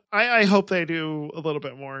 Like, I hope they do a little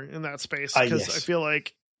bit more in that space, because I feel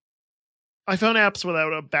like iPhone apps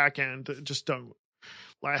without a back end just don't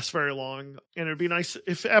last very long. And it'd be nice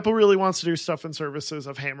if Apple really wants to do stuff in services.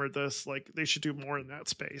 I've hammered this, like, they should do more in that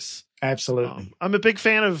space. Absolutely. I'm a big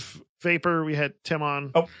fan of Vapor. We had Tim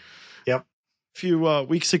on a few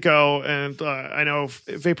weeks ago, and I know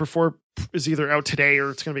Vapor 4 is either out today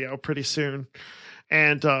or it's going to be out pretty soon.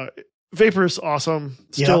 And Vapor is awesome.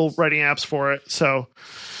 Still writing apps for it. So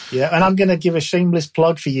yeah, and I'm going to give a shameless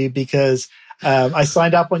plug for you, because I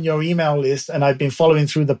signed up on your email list, and I've been following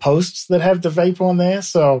through the posts that have the Vapor on there.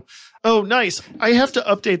 So, oh, nice. I have to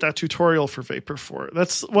update that tutorial for Vapor 4.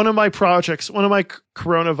 That's one of my projects. One of my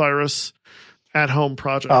coronavirus at home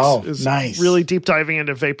projects is nice. Really deep diving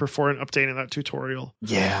into Vapor 4 and updating that tutorial.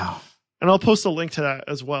 Yeah. And I'll post a link to that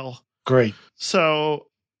as well. Great. So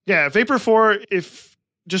yeah, Vapor 4,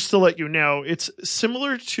 just to let you know, it's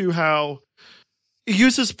similar to how it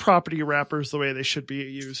uses property wrappers the way they should be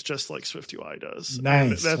used, just like SwiftUI does.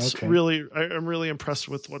 Nice. That's really, I'm really impressed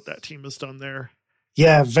with what that team has done there.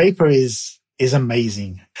 Yeah, Vapor is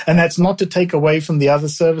amazing. And that's not to take away from the other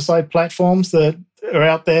server-side platforms that are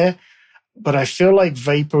out there, but I feel like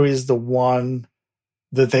Vapor is the one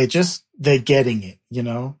that they're getting it,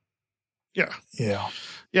 Yeah. Yeah.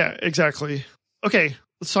 Yeah, exactly. Okay,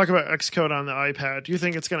 let's talk about Xcode on the iPad. Do you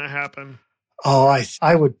think it's going to happen? Oh,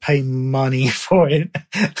 I would pay money for it.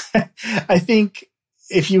 I think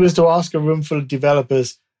if you was to ask a room full of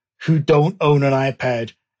developers, who don't own an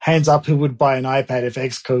iPad? Hands up who would buy an iPad if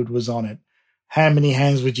Xcode was on it. How many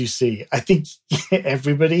hands would you see? I think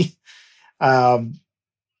everybody.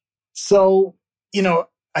 So,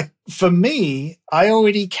 for me, I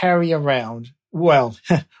already carry around, well,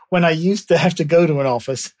 when I used to have to go to an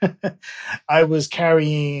office, I was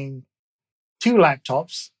carrying 2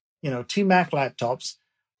 laptops, 2 Mac laptops,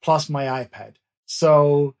 plus my iPad.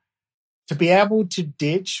 So to be able to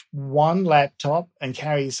ditch one laptop and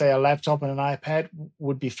carry, say, a laptop and an iPad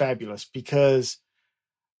would be fabulous because,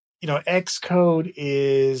 Xcode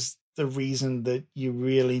is the reason that you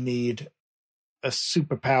really need a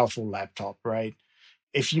super powerful laptop, right?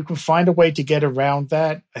 If you can find a way to get around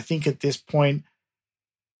that, I think at this point,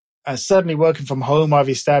 certainly working from home, I've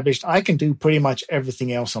established I can do pretty much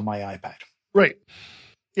everything else on my iPad. Right.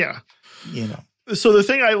 Yeah. So the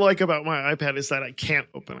thing I like about my iPad is that I can't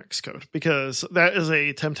open Xcode because that is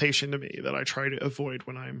a temptation to me that I try to avoid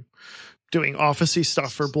when I'm doing office-y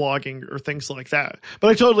stuff for blogging or things like that. But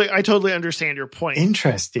I totally understand your point.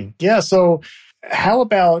 Interesting. Yeah. So how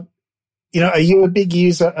about, are you a big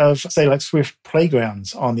user of, say, like Swift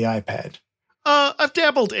Playgrounds on the iPad? I've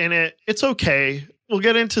dabbled in it. It's okay. We'll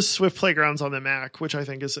get into Swift Playgrounds on the Mac, which I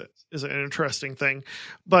think is an interesting thing.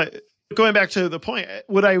 But going back to the point,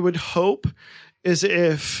 what I would hope is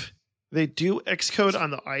if they do Xcode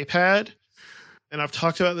on the iPad, and I've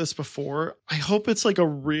talked about this before, I hope it's like a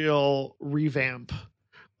real revamp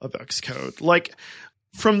of Xcode. Like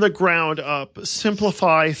from the ground up,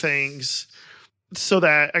 simplify things so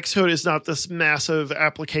that Xcode is not this massive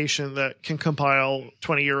application that can compile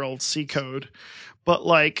 20-year-old C code. But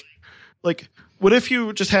like what if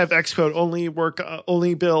you just have Xcode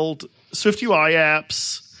only build Swift UI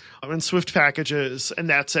apps and Swift packages, and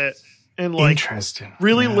that's it? And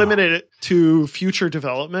really limit it to future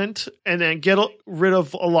development and then get rid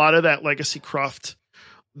of a lot of that legacy cruft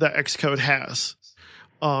that Xcode has.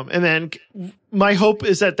 And then my hope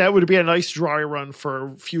is that would be a nice dry run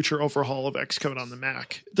for future overhaul of Xcode on the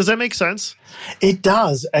Mac. Does that make sense? It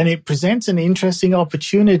does. And it presents an interesting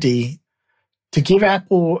opportunity to give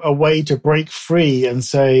Apple a way to break free and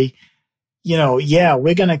say,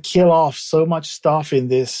 we're going to kill off so much stuff in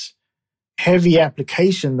this heavy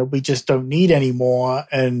application that we just don't need anymore.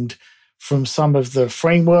 And from some of the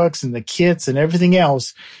frameworks and the kits and everything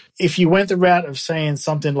else, if you went the route of saying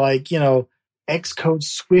something like, Xcode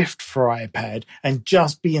Swift for iPad and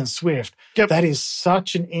just be in Swift, that is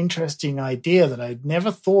such an interesting idea that I'd never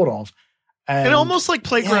thought of. And almost like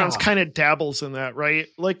Playgrounds kind of dabbles in that, right?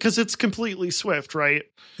 Like, because it's completely Swift, right?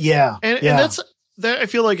 Yeah. And that I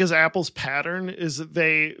feel like is Apple's pattern is that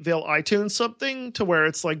they'll iTunes something to where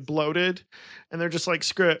it's like bloated and they're just like,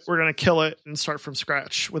 screw it, we're going to kill it and start from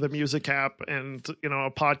scratch with a music app and,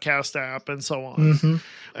 a podcast app and so on. Mm-hmm.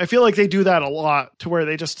 I feel like they do that a lot to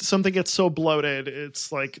where something gets so bloated.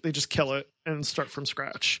 It's like they just kill it and start from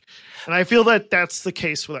scratch. And I feel that that's the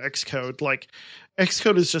case with Xcode. Like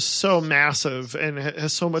Xcode is just so massive and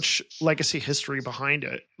has so much legacy history behind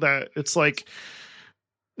it that it's like,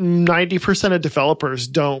 90% of developers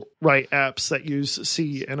don't write apps that use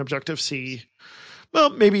C and Objective-C. Well,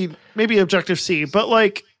 maybe Objective-C, but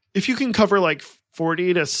like if you can cover like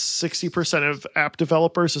 40 to 60% of app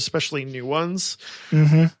developers, especially new ones,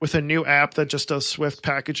 with a new app that just does Swift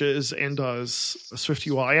packages and does Swift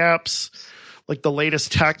UI apps, like the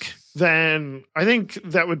latest tech, then I think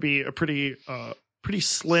that would be a pretty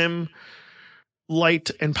slim, light,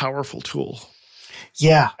 and powerful tool.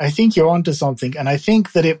 Yeah, I think you're onto something. And I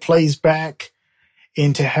think that it plays back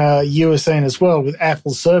into how you were saying as well with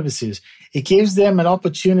Apple services. It gives them an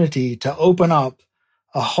opportunity to open up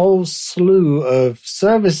a whole slew of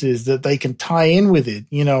services that they can tie in with it.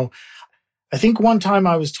 I think one time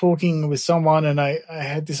I was talking with someone and I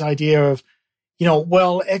had this idea of,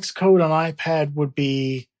 Xcode on iPad would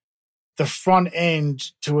be the front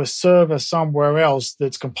end to a server somewhere else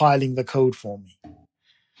that's compiling the code for me.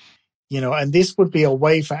 And this would be a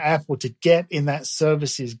way for Apple to get in that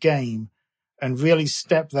services game and really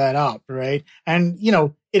step that up, right? And,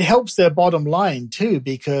 it helps their bottom line too,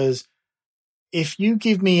 because if you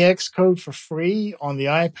give me Xcode for free on the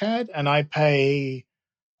iPad and I pay,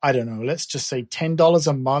 I don't know, let's just say $10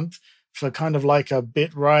 a month for kind of like a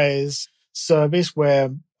Bitrise service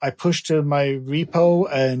where I push to my repo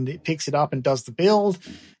and it picks it up and does the build,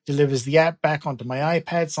 delivers the app back onto my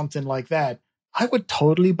iPad, something like that. I would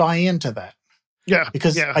totally buy into that. Yeah.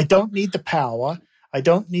 Because I don't need the power. I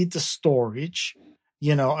don't need the storage,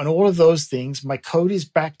 and all of those things. My code is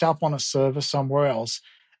backed up on a server somewhere else.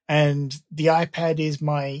 And the iPad is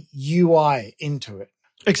my UI into it.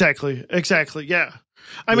 Exactly. Yeah.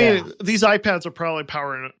 I mean, these iPads are probably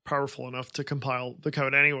powerful enough to compile the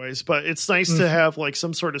code anyways, but it's nice to have like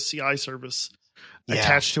some sort of CI service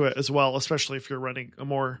attached to it as well, especially if you're running a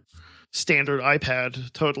more standard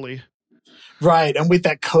iPad. Totally. Right. And with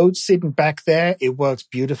that code sitting back there, it works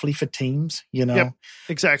beautifully for Teams, you know? Yep,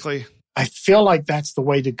 exactly. I feel like that's the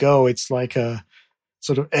way to go. It's like a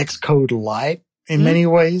sort of Xcode Lite in many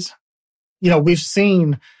ways. You know, we've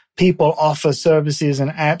seen people offer services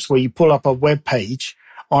and apps where you pull up a web page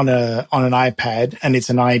on an iPad and it's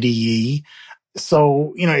an IDE.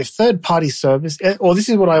 So, you know, if third-party service, or this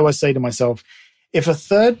is what I always say to myself, if a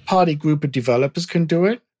third-party group of developers can do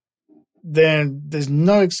it, then there's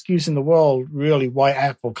no excuse in the world really why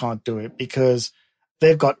Apple can't do it, because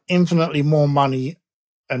they've got infinitely more money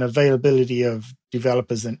and availability of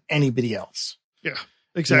developers than anybody else. Yeah,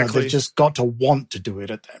 exactly. You know, they've just got to want to do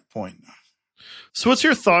it at that point. So what's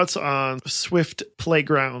your thoughts on Swift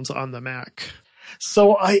Playgrounds on the Mac?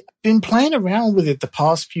 So I've been playing around with it the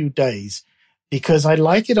past few days because I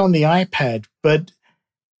like it on the iPad, but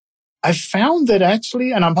I found that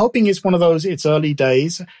actually, and I'm hoping it's one of those, it's early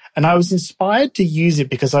days, and I was inspired to use it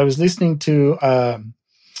because I was listening to,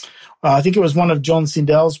 I think it was one of John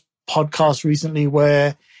Sindell's podcasts recently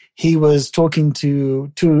where he was talking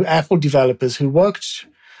to two Apple developers who worked,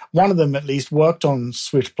 one of them at least worked on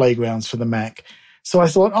Swift Playgrounds for the Mac. So I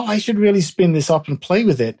thought, I should really spin this up and play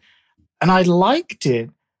with it. And I liked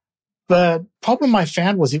it, but problem I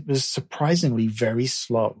found was it was surprisingly very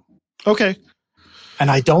slow. Okay.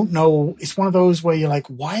 And I don't know, it's one of those where you're like,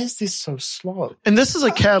 why is this so slow? And this is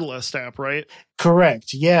a Catalyst app, right?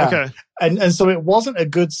 Correct, yeah. Okay. And so it wasn't a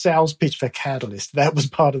good sales pitch for Catalyst. That was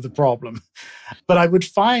part of the problem. But I would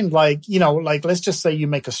find like, you know, like let's just say you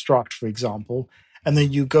make a struct, for example, and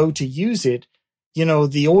then you go to use it, you know,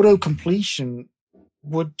 the auto completion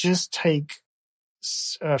would just take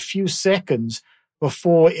a few seconds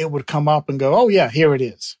before it would come up and go, oh yeah, here it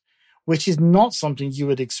is, which is not something you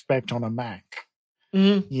would expect on a Mac.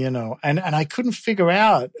 You know, and I couldn't figure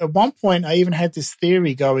out. At one point, I even had this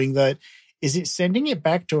theory going that, is it sending it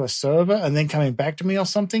back to a server and then coming back to me or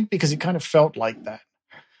something? Because it kind of felt like that.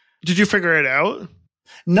 Did you figure it out?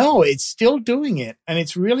 No, it's still doing it. And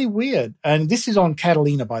it's really weird. And this is on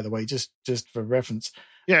Catalina, by the way, just for reference.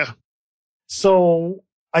 Yeah. So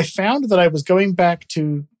I found that I was going back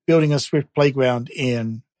to building a Swift Playground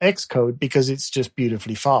in Xcode because it's just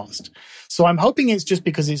beautifully fast. So I'm hoping it's just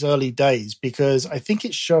because it's early days, because I think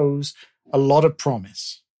it shows a lot of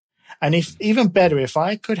promise. And if even better, if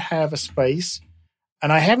I could have a space,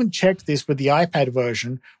 and I haven't checked this with the iPad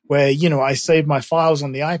version, where, you know, I save my files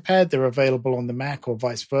on the iPad, they're available on the Mac or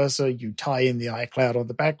vice versa. You tie in the iCloud on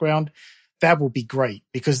the background. That will be great,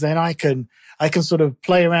 because then I can sort of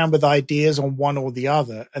play around with ideas on one or the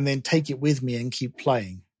other and then take it with me and keep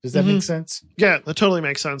playing. Does that make sense? Yeah, that totally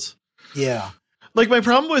makes sense. Yeah. Like my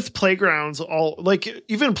problem with Playgrounds,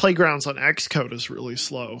 even Playgrounds on Xcode is really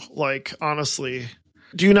slow. Like, honestly,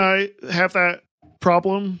 do you not have that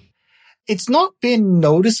problem? It's not been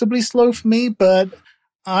noticeably slow for me, but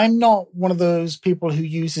I'm not one of those people who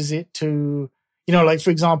uses it to, you know, like, for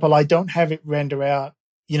example, I don't have it render out,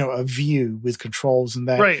 you know, a view with controls and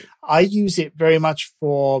that. Right. I use it very much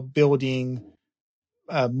for building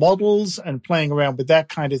models and playing around with that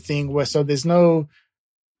kind of thing, so there's no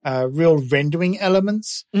real rendering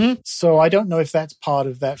elements. So I don't know if that's part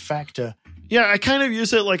of that factor. Yeah, I kind of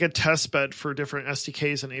use it like a test bed for different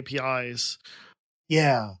SDKs and APIs.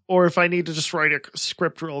 Yeah. Or if I need to just write a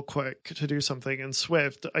script real quick to do something in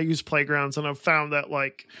Swift, I use Playgrounds, and I've found that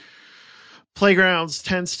like Playgrounds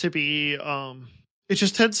tends to be it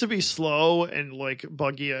just tends to be slow and like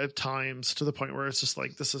buggy at times, to the point where it's just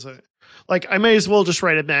like, this isn't, like, I may as well just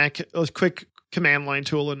write a quick command line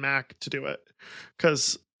tool in Mac to do it,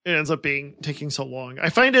 because it ends up taking so long. I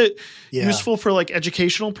find it useful for like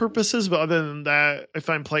educational purposes, but other than that, I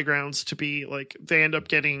find Playgrounds to be like, they end up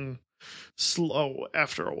getting slow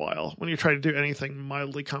after a while when you try to do anything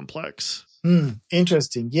mildly complex.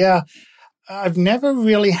 Interesting. Yeah. I've never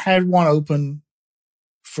really had one open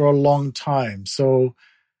for a long time. So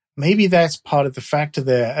maybe that's part of the factor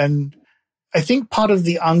there. And I think part of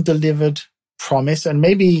the undelivered promise, and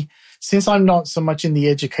maybe since I'm not so much in the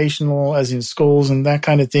educational as in schools and that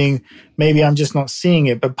kind of thing, maybe I'm just not seeing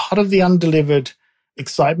it. But part of the undelivered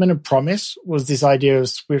excitement and promise was this idea of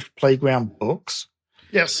Swift Playground books.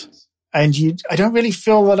 Yes. And I don't really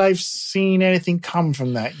feel that I've seen anything come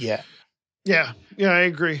from that yet. Yeah, I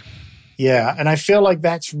agree. Yeah, and I feel like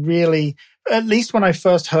that's really, at least when I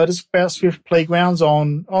first heard about Swift Playgrounds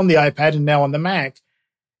on the iPad and now on the Mac,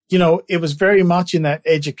 you know, it was very much in that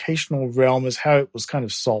educational realm as how it was kind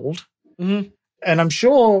of sold. And I'm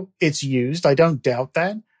sure it's used. I don't doubt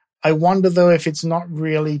that. I wonder, though, if it's not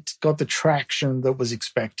really got the traction that was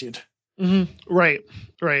expected. Mm-hmm. Right.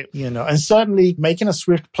 And certainly making a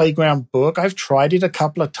Swift Playground book, I've tried it a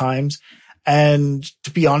couple of times. And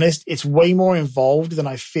to be honest, it's way more involved than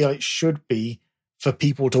I feel it should be for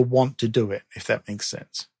people to want to do it, if that makes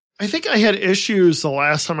sense. I think I had issues the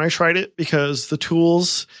last time I tried it because the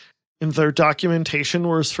tools in their documentation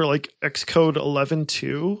was for like Xcode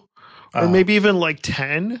 11.2 or maybe even like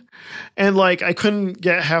 10. And like I couldn't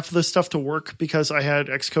get half of the stuff to work because I had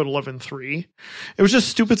Xcode 11.3. It was just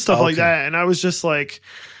stupid stuff like that. And I was just like,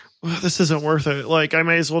 well, this isn't worth it. Like I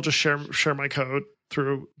may as well just share my code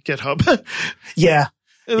through GitHub. Yeah.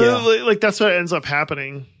 Like that's what ends up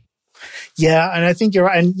happening. Yeah. And I think you're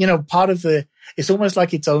right. And, part of it's almost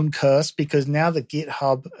like its own curse because now that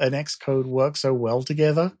GitHub and Xcode work so well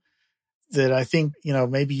together that I think,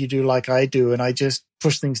 maybe you do like I do and I just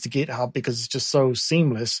push things to GitHub because it's just so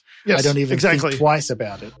seamless. Yes, I don't even think twice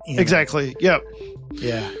about it. Exactly. Yep.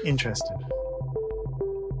 Yeah. Interesting.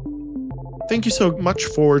 Thank you so much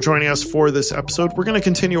for joining us for this episode. We're going to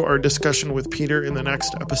continue our discussion with Peter in the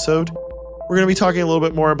next episode. We're going to be talking a little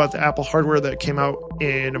bit more about the Apple hardware that came out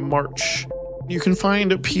in March. You can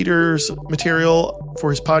find Peter's material for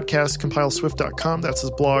his podcast, CompileSwift.com. That's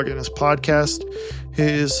his blog and his podcast.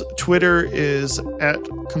 His Twitter is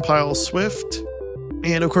 @CompileSwift.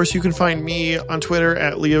 And of course, you can find me on Twitter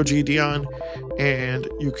 @LeoGDion. And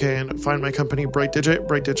you can find my company, BrightDigit,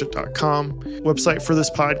 brightdigit.com. Website for this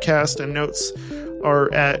podcast and notes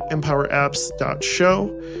are at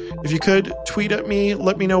empowerapps.show. If you could tweet at me,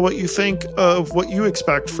 let me know what you think of what you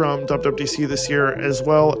expect from WWDC this year, as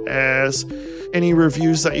well as any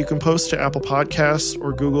reviews that you can post to Apple Podcasts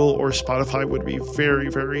or Google or Spotify would be very,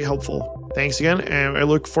 very helpful. Thanks again, and I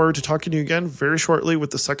look forward to talking to you again very shortly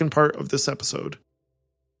with the second part of this episode.